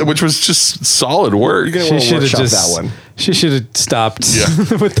 which was just solid work. She should have just that one. She should have stopped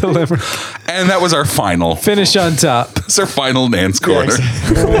with the limerick. And that was our final finish on top. That's our final Nan's Corner.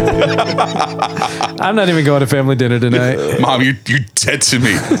 I'm not even going to family dinner tonight. Mom, you're dead to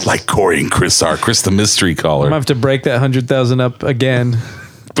me. Like Corey and Chris are. Chris the mystery caller. I'm gonna have to break that 100,000 up again.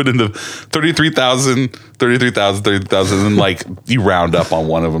 Put into 33,000, and like you round up on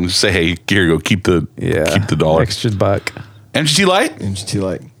one of them. Just say, hey, here you go. Keep the dollar. Extra buck. MGT Light? MGT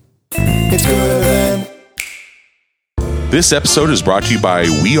Light. It's good then. This episode is brought to you by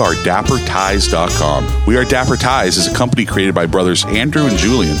WeAreDapperTies.com. We Are Dapper Ties is a company created by brothers Andrew and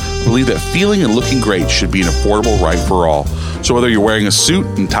Julian who believe that feeling and looking great should be an affordable right for all. So whether you're wearing a suit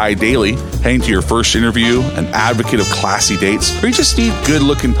and tie daily, heading to your first interview, an advocate of classy dates, or you just need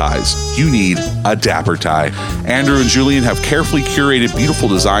good-looking ties, you need a Dapper Tie. Andrew and Julian have carefully curated beautiful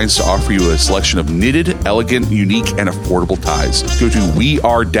designs to offer you a selection of knitted, elegant, unique, and affordable ties. Go to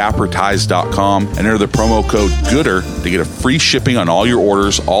WeAreDapperTies.com and enter the promo code GOODER to get a free shipping on all your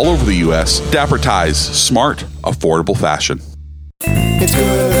orders all over the U.S. Dapper Ties. Smart, affordable fashion. It's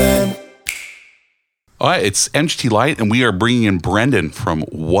good then. All right, it's MGT Light, and we are bringing in Brendan from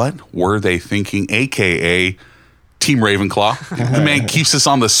What Were They Thinking, a.k.a. Team Ravenclaw. The man keeps us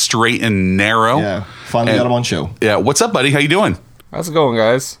on the straight and narrow. Yeah, finally got him on show. Yeah, what's up, buddy? How you doing? How's it going,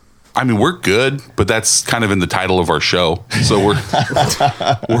 guys? I mean, we're good, but that's kind of in the title of our show. So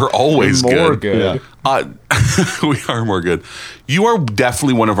we're always More good. good. We are more good. You are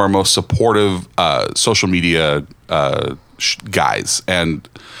definitely one of our most supportive social media guys, and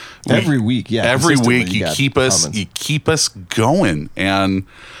every week, every week you keep us going. And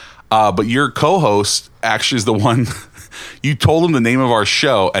but your co-host actually is the one. You told him the name of our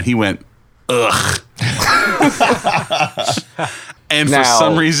show, and he went, ugh. And now, for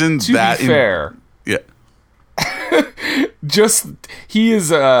some reason, to be fair, just he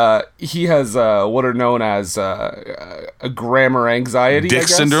has what are known as a grammar anxiety, dick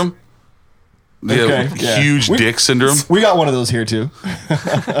syndrome. Okay, huge dick syndrome. We got one of those here too.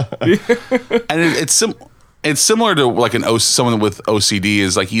 And it's similar to like someone with OCD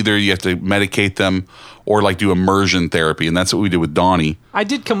is like either you have to medicate them or like do immersion therapy, and that's what we did with Donnie. I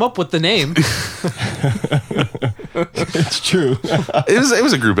did come up with the name. It's true. It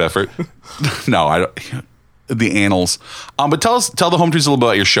was a group effort. No, I don't. the annals. But tell the home trees a little bit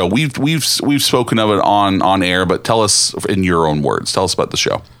about your show. We've spoken of it on air, but tell us in your own words. Tell us about the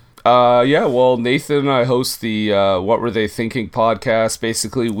show. Yeah, well, Nathan and I host the What Were They Thinking podcast.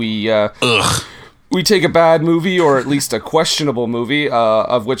 Basically, we take a bad movie, or at least a questionable movie,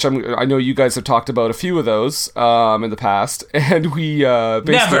 of which I know you guys have talked about a few of those in the past, and we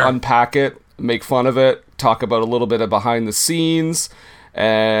basically unpack it, make fun of it, talk about a little bit of behind the scenes,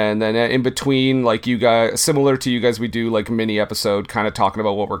 and then in between, like you guys, similar to you guys, we do like a mini episode, kind of talking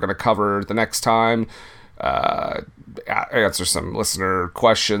about what we're going to cover the next time, answer some listener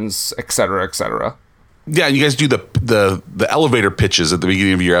questions, etc., etc. Yeah, and you guys do the elevator pitches at the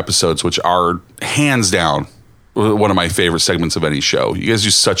beginning of your episodes, which are hands down one of my favorite segments of any show. You guys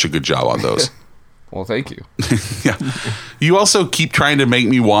do such a good job on those. Well, thank you. Yeah, you also keep trying to make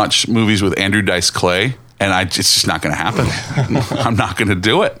me watch movies with Andrew Dice Clay, and it's just not going to happen. I'm not going to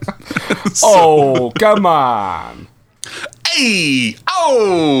do it. Oh, come on! Hey,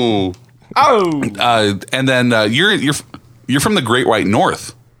 oh. And then you're from the Great White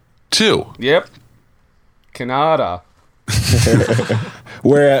North, too. Yep. Canada.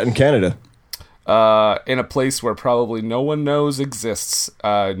 Where at in Canada? In a place where probably no one knows exists.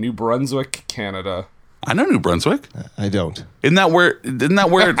 New Brunswick, Canada. I know New Brunswick. I don't. Isn't that where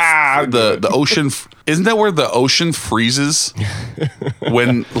the ocean? Isn't that where the ocean freezes?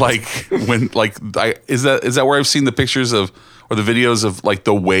 Is that where I've seen the pictures of or the videos of like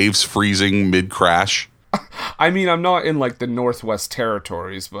the waves freezing mid crash? I mean, I'm not in like the Northwest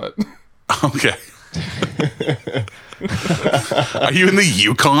Territories, but okay. Are you in the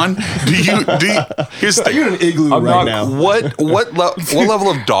Yukon? Are you in an igloo right now? What level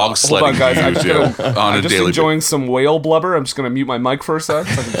of dog sledding do you do on a daily basis? I'm just enjoying some whale blubber. I'm just going to mute my mic for a sec.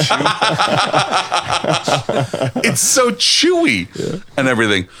 So I can chew. It's so chewy and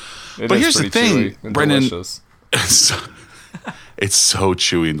everything. But here's the thing, Brendan. It's so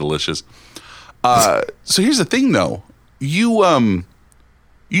chewy and delicious. So here's the thing, though. You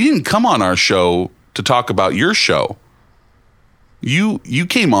didn't come on our show to talk about your show. You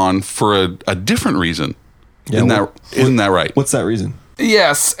came on for a different reason. Yeah, isn't that right? What's that reason?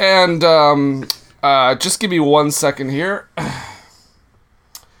 Yes, and just give me 1 second here.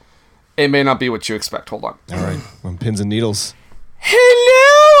 It may not be what you expect. Hold on. All right. On pins and needles.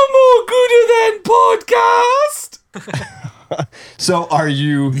 Hello, More Gooder Than Podcast. So are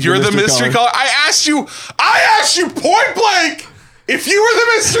you... You're the mystery caller? I asked you point blank if you were the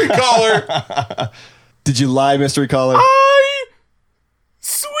mystery caller. Did you lie, mystery caller? I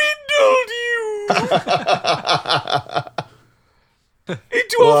swindled you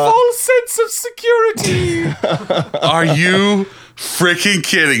into a false sense of security. Are you freaking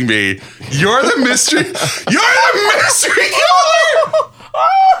kidding me? You're the mystery caller.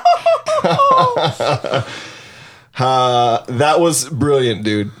 That was brilliant,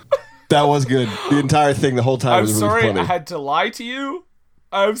 dude. That was good. The entire thing, the whole time was really funny. I'm sorry I had to lie to you.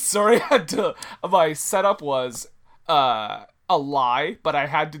 I'm sorry my setup was a lie, but I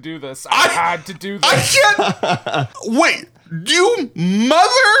had to do this. I had to do this. I can't. Wait, you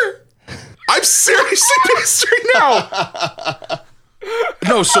mother? I'm seriously pissed right now.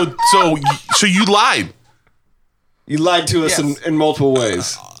 No, so you lied. You lied to us in multiple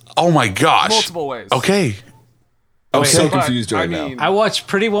ways. Oh my gosh. Multiple ways. Okay. I'm so confused right now. I watched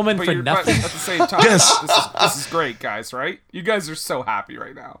Pretty Woman for nothing. At the same time, yes. This is great, guys, right? You guys are so happy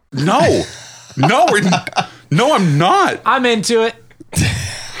right now. No, I'm not. I'm into it.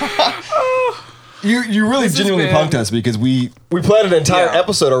 You really genuinely punked us because we planned an entire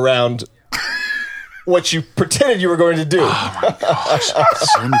episode around what you pretended you were going to do. Oh my gosh.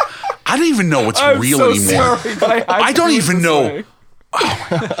 I don't even know what's real so anymore. Sorry, I don't even know.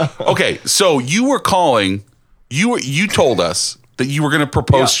 Oh okay, so you were calling... You told us that you were going to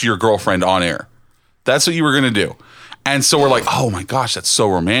propose to your girlfriend on air. That's what you were going to do. And so we're like, oh my gosh, that's so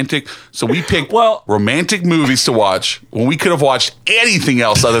romantic. So we picked romantic movies to watch when we could have watched anything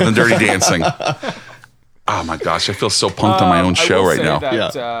else other than Dirty Dancing. Oh my gosh, I feel so pumped on my own show right now.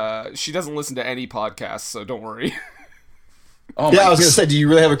 That, she doesn't listen to any podcasts, so don't worry. I was going to say, do you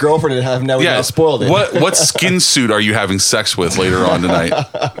really have a girlfriend and have now spoiled it? What skin suit are you having sex with later on tonight?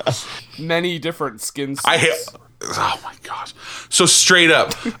 Many different skin suits. Oh my gosh. So straight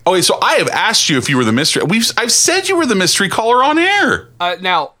up. Okay, so I have asked you if you were the mystery. I've said you were the mystery caller on air.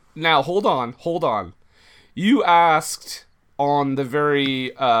 Now hold on. You asked on the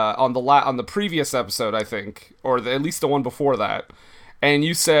very on the previous episode, I think, or at least the one before that, and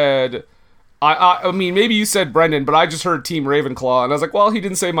you said I mean, maybe you said Brendan, but I just heard Team Ravenclaw, and I was like, well, he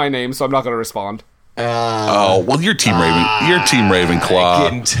didn't say my name, so I'm not going to respond. Oh, well, you're Team Raven. You're Team Ravenclaw.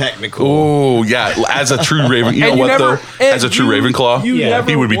 Getting technical. Oh, yeah. As a true Raven, you know what though? As a true Ravenclaw,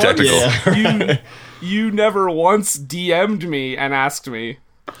 he would be technical. You never once DM'd me and asked me.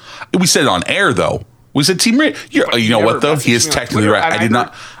 We said it on air though. We said Team Raven. You know what though? He is technically right. I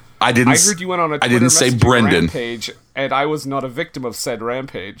didn't. I heard you went on a Twitter I didn't say Brendan. Rampage, and I was not a victim of said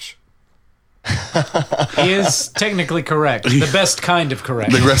rampage. He is technically correct. The best kind of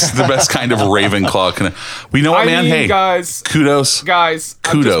correct. The best kind of Ravenclaw. We know what, man. Hey, guys, kudos. Guys,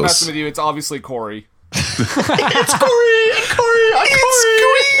 kudos. I'm just messing with you. It's obviously Corey. It's Corey.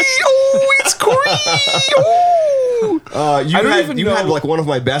 It's Corey. You had like one of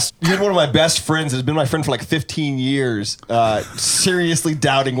my best. You had one of my best friends. Has been my friend for like 15 years. Seriously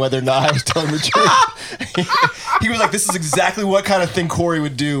doubting whether or not I was telling the truth. He was like, "This is exactly what kind of thing Corey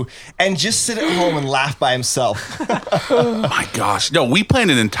would do," and just sit at home and laugh by himself. My gosh, no! We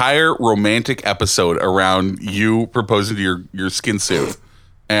planned an entire romantic episode around you proposing to your skin suit,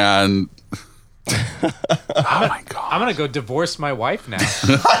 and. Oh my god! I'm gonna go divorce my wife now.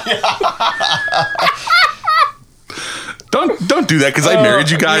 Don't do that because I married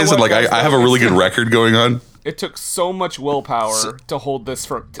you guys and like I have a really good record going on. It took so much willpower to hold this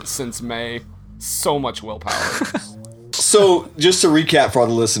since May. So much willpower. So, just to recap for all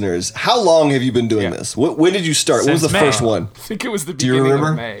the listeners, how long have you been doing this? When did you start? What was the first one? I think it was the beginning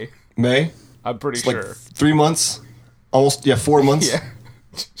of May. May? I'm pretty it's sure. Like 3 months? Almost, 4 months? Yeah.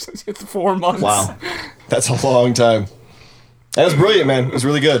 4 months. Wow. That's a long time. That was brilliant, man. It was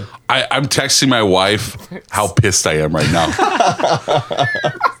really good. I'm texting my wife how pissed I am right now.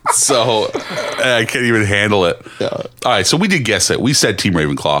 So I can't even handle it. Yeah. All right, so we did guess it. We said Team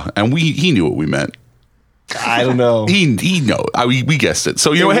Ravenclaw, and he knew what we meant. I don't know. He know. We guessed it.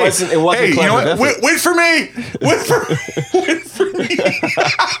 So you know what? Hey, you know what? Wait for me. Wait for me.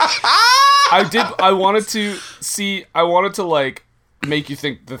 I wanted to like make you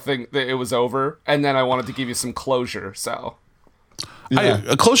think that it was over, and then I wanted to give you some closure. So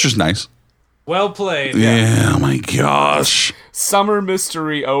closure's nice. Well played. Yeah. Oh my gosh. Summer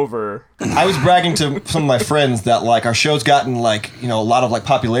mystery over. I was bragging to some of my friends that like our show's gotten like a lot of like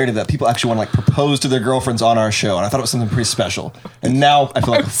popularity, that people actually want to like propose to their girlfriends on our show, and I thought it was something pretty special. And now I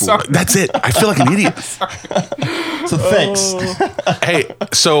feel like a fool. That's it. I feel like an idiot. So thanks. Hey,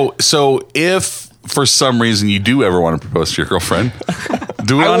 so if for some reason you do ever want to propose to your girlfriend,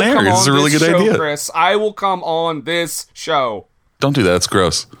 do it on air. It's a really good idea. Chris, I will come on this show. Don't do that. It's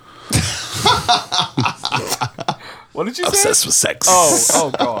gross. What did you Obsessed say? with sex.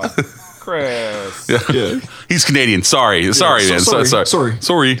 Oh God, Chris. Yeah. He's Canadian. Sorry, man. Sorry.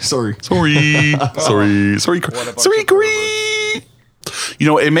 Corey. You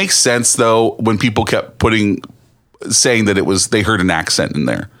know, it makes sense though when people kept saying that they heard an accent in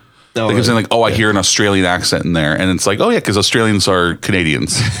there. They kept saying like, I hear an Australian accent in there, and it's like, because Australians are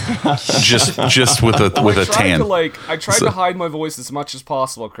Canadians, just with a tan. I tried to hide my voice as much as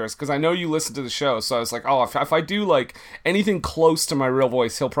possible, Chris, because I know you listen to the show. So I was like, if I do like anything close to my real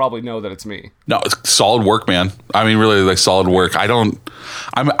voice, he'll probably know that it's me. No, it's solid work, man. I mean, really, like solid work. I'm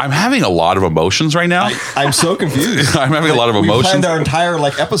having a lot of emotions right now. I'm so confused. I'm having a lot of emotions. We planned our entire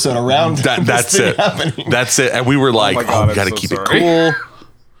episode around that's it. Happening. That's it. And we were like, we got to keep it cool.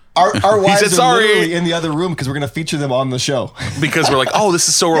 Our wives are literally in the other room because we're going to feature them on the show. Because we're like, this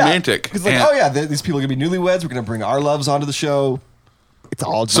is so romantic. It's like, these people are going to be newlyweds. We're going to bring our loves onto the show. It's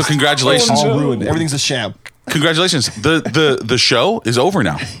all just congratulations. All ruined. Everything's a sham. Congratulations. The show is over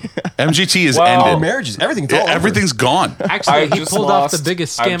now. MGT is ended. Marriages, everything's gone. Actually, he pulled off the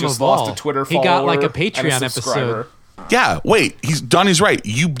biggest scam of all. A Twitter he got like a follower Patreon episode. Yeah, wait. Donnie's right.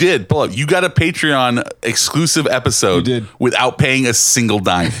 You did pull up. You got a Patreon exclusive episode without paying a single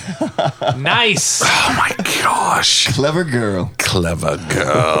dime. Nice. Oh my gosh. Clever girl.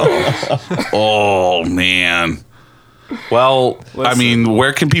 Oh man. Well, listen. I mean,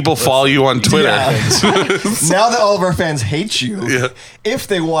 where can people follow you on Twitter? Yeah. Now that all of our fans hate you, if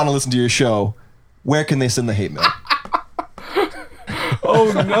they want to listen to your show, where can they send the hate mail?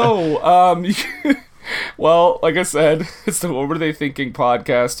 Oh no. Well, like I said, it's the What Were They Thinking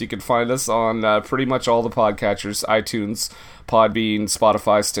podcast. You can find us on pretty much all the podcatchers, iTunes, Podbean,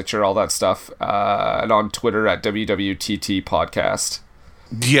 Spotify, Stitcher, all that stuff. And on Twitter at WWTT Podcast.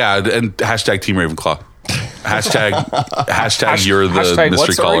 Yeah, and hashtag Team Ravenclaw. Hashtag you're the hashtag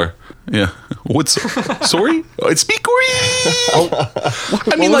mystery what, caller. Yeah. What's sorry? It's me, Corey.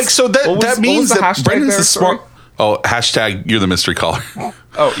 I mean, that means that Brendan's the smart. Hashtag you're the mystery caller.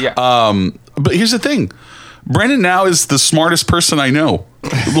 Oh yeah. But here's the thing. Brendan now is the smartest person I know.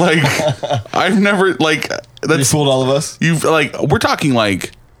 Like, I've never, like... You fooled all of us? We're talking,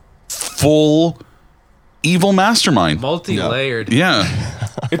 like, full evil mastermind. Multi-layered. Yeah.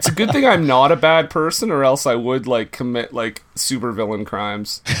 It's a good thing I'm not a bad person, or else I would like commit like supervillain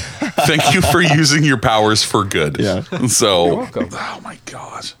crimes. Thank you for using your powers for good. Yeah. So, You're welcome. oh my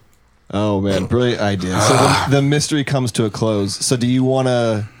God. Oh man, brilliant idea. So the mystery comes to a close. So do you want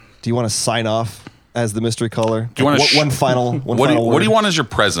to sign off as the mystery caller? Do you want one final what do word? you want as your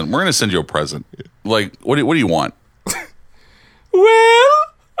present? We're going to send you a present. Like, what do you want? Well,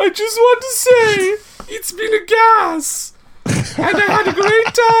 I just want to say it's been a gas, and I had a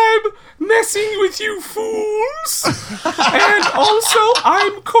great time messing with you fools. And also,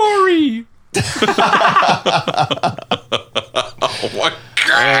 I'm Corey. Oh my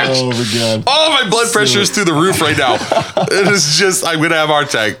gosh. Oh my God. Oh, my blood pressure is through the roof right now. It is just, I'm going to have a heart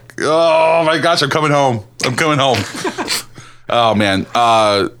attack. Oh my gosh, I'm coming home. Oh man.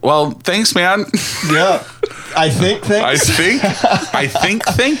 Well, thanks, man. Yeah. I think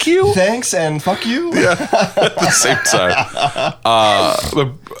thank you. Thanks and fuck you. Yeah. At the same time.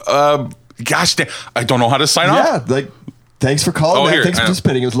 Gosh damn, I don't know how to sign off. Yeah, like thanks for calling. Man. Here, Thanks for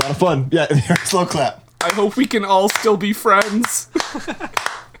participating. It was a lot of fun. Yeah, slow clap. I hope we can all still be friends.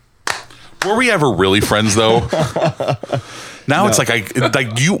 Were we ever really friends though? Now it's like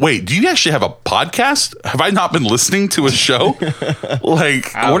do you actually have a podcast? Have I not been listening to a show?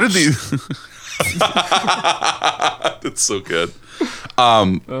 Like, ouch. what are these? That's so good.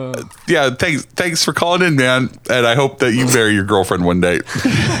 Yeah, thanks for calling in, man. And I hope that you marry your girlfriend one day.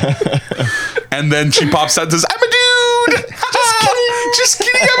 And then she pops out and says, I'm a dude. Just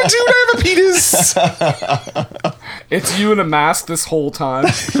kidding. I'm a dude. I have a penis. It's you in a mask this whole time.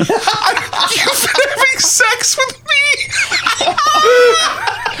 You've been having sex with me.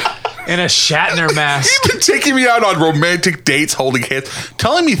 In a Shatner mask. You've been taking me out on romantic dates, holding hands,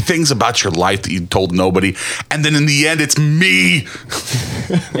 telling me things about your life that you told nobody, and then in the end, it's me.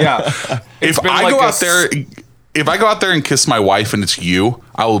 Yeah. If I go out there and kiss my wife and it's you,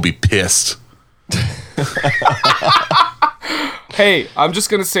 I will be pissed. Hey, I'm just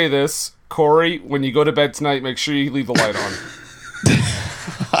gonna say this, Corey. When you go to bed tonight, make sure you leave the light on.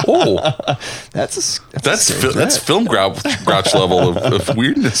 Oh, that's film grouch level of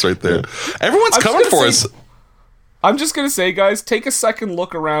weirdness right there. Everyone's coming for us. I'm just gonna say, guys, take a second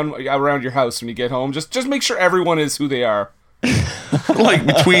look around your house when you get home. Just make sure everyone is who they are. Like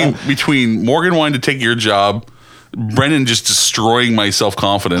between Morgan wanting to take your job, Brennan just destroying my self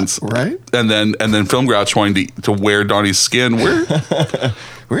confidence, right? And then Film Grouch wanting to wear Donnie's skin.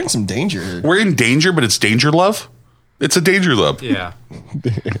 We're in some danger here. We're in danger, but it's danger love. It's a danger love. Yeah.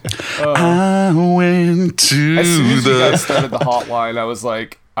 I went to as soon as you guys started the hotline, I was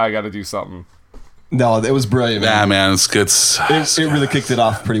like, I got to do something. No, it was brilliant. Yeah, man, it's good. It really kicked it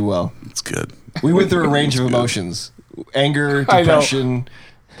off pretty well. It's good. We went through a range of emotions: anger, depression.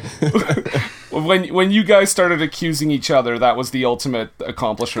 When you guys started accusing each other, that was the ultimate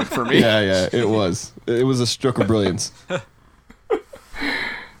accomplishment for me. Yeah, it was. It was a stroke of brilliance.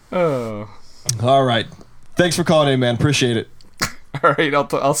 Oh. All right. Thanks for calling in, man. Appreciate it. All right,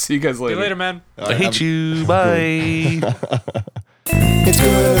 I'll see you guys later. See you later, man. I hate you. Bye. It's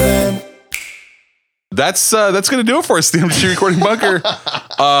good. That's gonna do it for us, the MG Recording Bunker.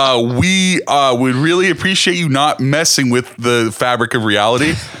 We would really appreciate you not messing with the fabric of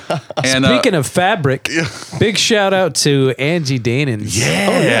reality. And speaking of fabric, big shout out to Angie Danins. Yeah.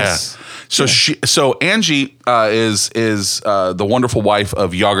 Oh, yes. So Angie is the wonderful wife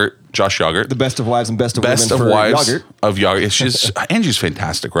of Josh Yogurt. The best of wives and best of Best women of for wives Yogurt. of Yogurt. Angie's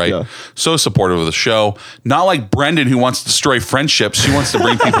fantastic, right? Yeah. So supportive of the show. Not like Brendan, who wants to destroy friendships. She wants to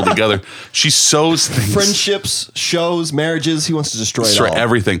bring people together. She sows things. Friendships, shows, marriages. He wants to destroy it all.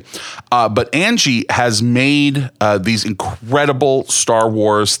 Everything. But Angie has made these incredible Star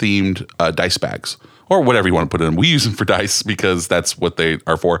Wars themed dice bags. Or whatever you want to put in them. We use them for dice because that's what they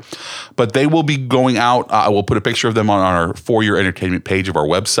are for. But they will be going out. I will put a picture of them on our For Your Entertainment page of our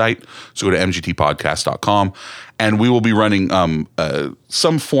website. So go to mgtpodcast.com. And we will be running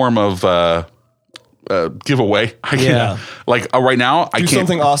some form of giveaway. Yeah. Like right now, I Do can't.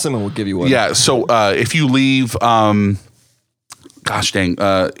 something awesome and we'll give you one. Yeah. So if you leave, gosh dang,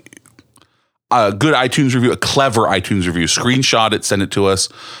 a good iTunes review, a clever iTunes review, screenshot it, send it to us.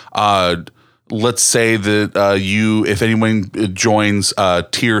 Let's say that if anyone joins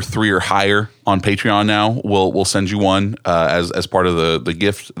tier 3 or higher on Patreon now, we'll send you one as part of the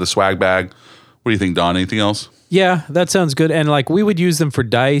gift, the swag bag. What do you think, Don? Anything else? Yeah, that sounds good. And like we would use them for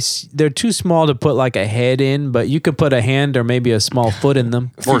dice. They're too small to put like a head in, but you could put a hand or maybe a small foot in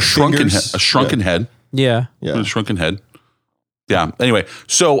them. Or a shrunken head. Yeah. A shrunken head. Yeah. Anyway,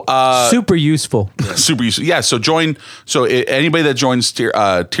 so super useful. Super useful. Yeah. So join. So anybody that joins tier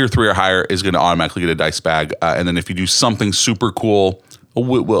 3 or higher is going to automatically get a dice bag, and then if you do something super cool,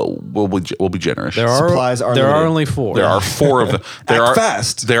 we'll be generous. Supplies are there limited. are only 4. There are 4 of them.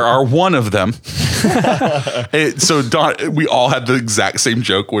 Fast. There are 1 of them. So Don, we all had the exact same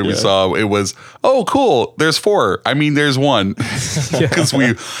joke when we saw it was, oh cool, there's 4. I mean there's 1.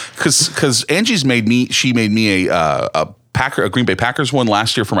 Because Angie's made me a Green Bay Packers one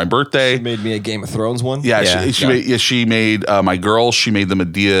last year for my birthday. She made me a Game of Thrones one. Yeah, she made my girl. She made them a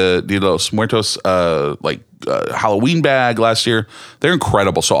Dia de los Muertos Halloween bag last year. They're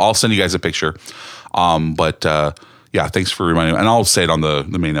incredible. So I'll send you guys a picture. Yeah, thanks for reminding me. And I'll say it on the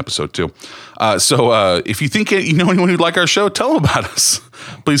main episode too. So if you think you know anyone who'd like our show, tell them about us.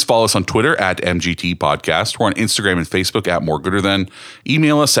 Please follow us on Twitter at MGT Podcast. We're on Instagram and Facebook at More Gooder Than.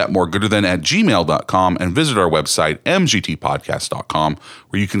 Email us at moregooderthan@gmail.com and visit our website, mgtpodcast.com,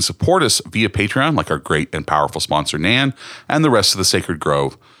 where you can support us via Patreon, like our great and powerful sponsor, Nan, and the rest of the Sacred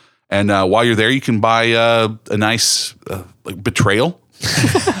Grove. And while you're there, you can buy a nice betrayal.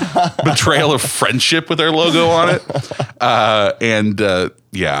 Betrayal of friendship with our logo on it. The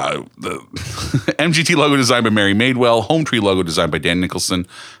MGT logo designed by Mary Madewell, Home Tree logo designed by Dan Nicholson,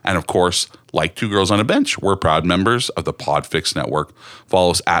 and of course, like Two Girls on a Bench, we're proud members of the Podfix Network. Follow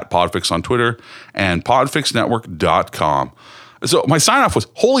us at Podfix on Twitter and podfixnetwork.com. So my sign off was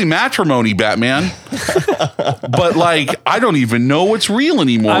holy matrimony, Batman. But I don't even know what's real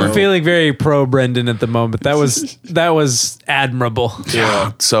anymore. I'm feeling very pro Brendan at the moment. That was admirable.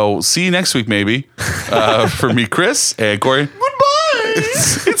 Yeah. So see you next week, maybe. For me, Chris and Corey. Goodbye.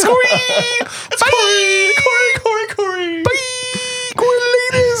 It's Corey. It's Corey. Bye.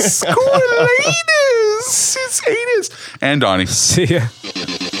 Correlatus. It's anus. And Donnie. See ya.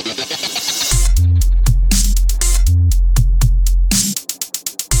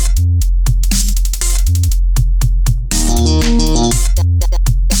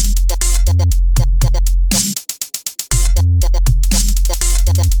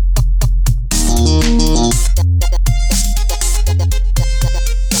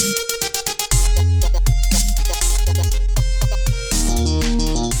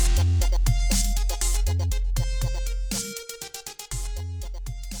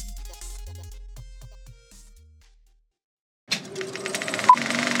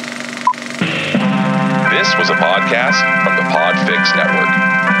 This was a podcast from the Podfix Network.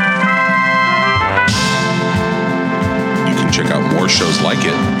 You can check out more shows like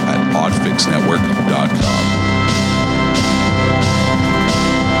it at podfixnetwork.com.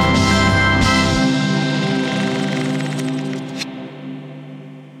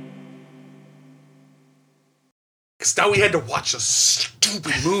 Because now we had to watch the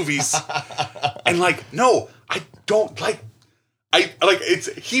stupid movies. And no, I don't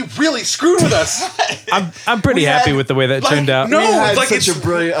he really screwed with us. I'm pretty happy with the way that turned out. No, we had such a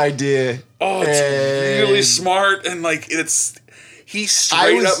brilliant idea. Oh, it's really smart and he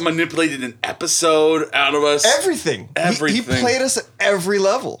straight up manipulated an episode out of us. Everything. He played us at every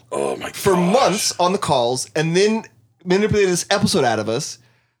level. Oh my god. For months on the calls and then manipulated this episode out of us.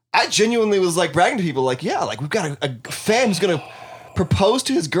 I genuinely was bragging to people we've got a fan who's gonna propose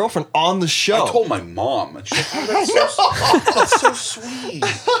to his girlfriend on the show. I told my mom. And she's like, that's so sweet.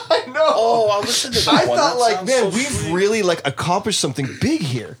 I know. Oh, I'll listen to that I one. thought we've really accomplished something big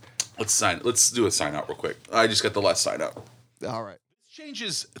here. Let's do a sign out real quick. I just got the last sign out. All right. This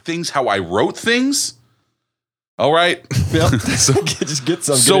changes things how I wrote things. All right. Yep. Just get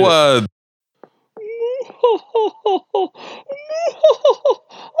some. So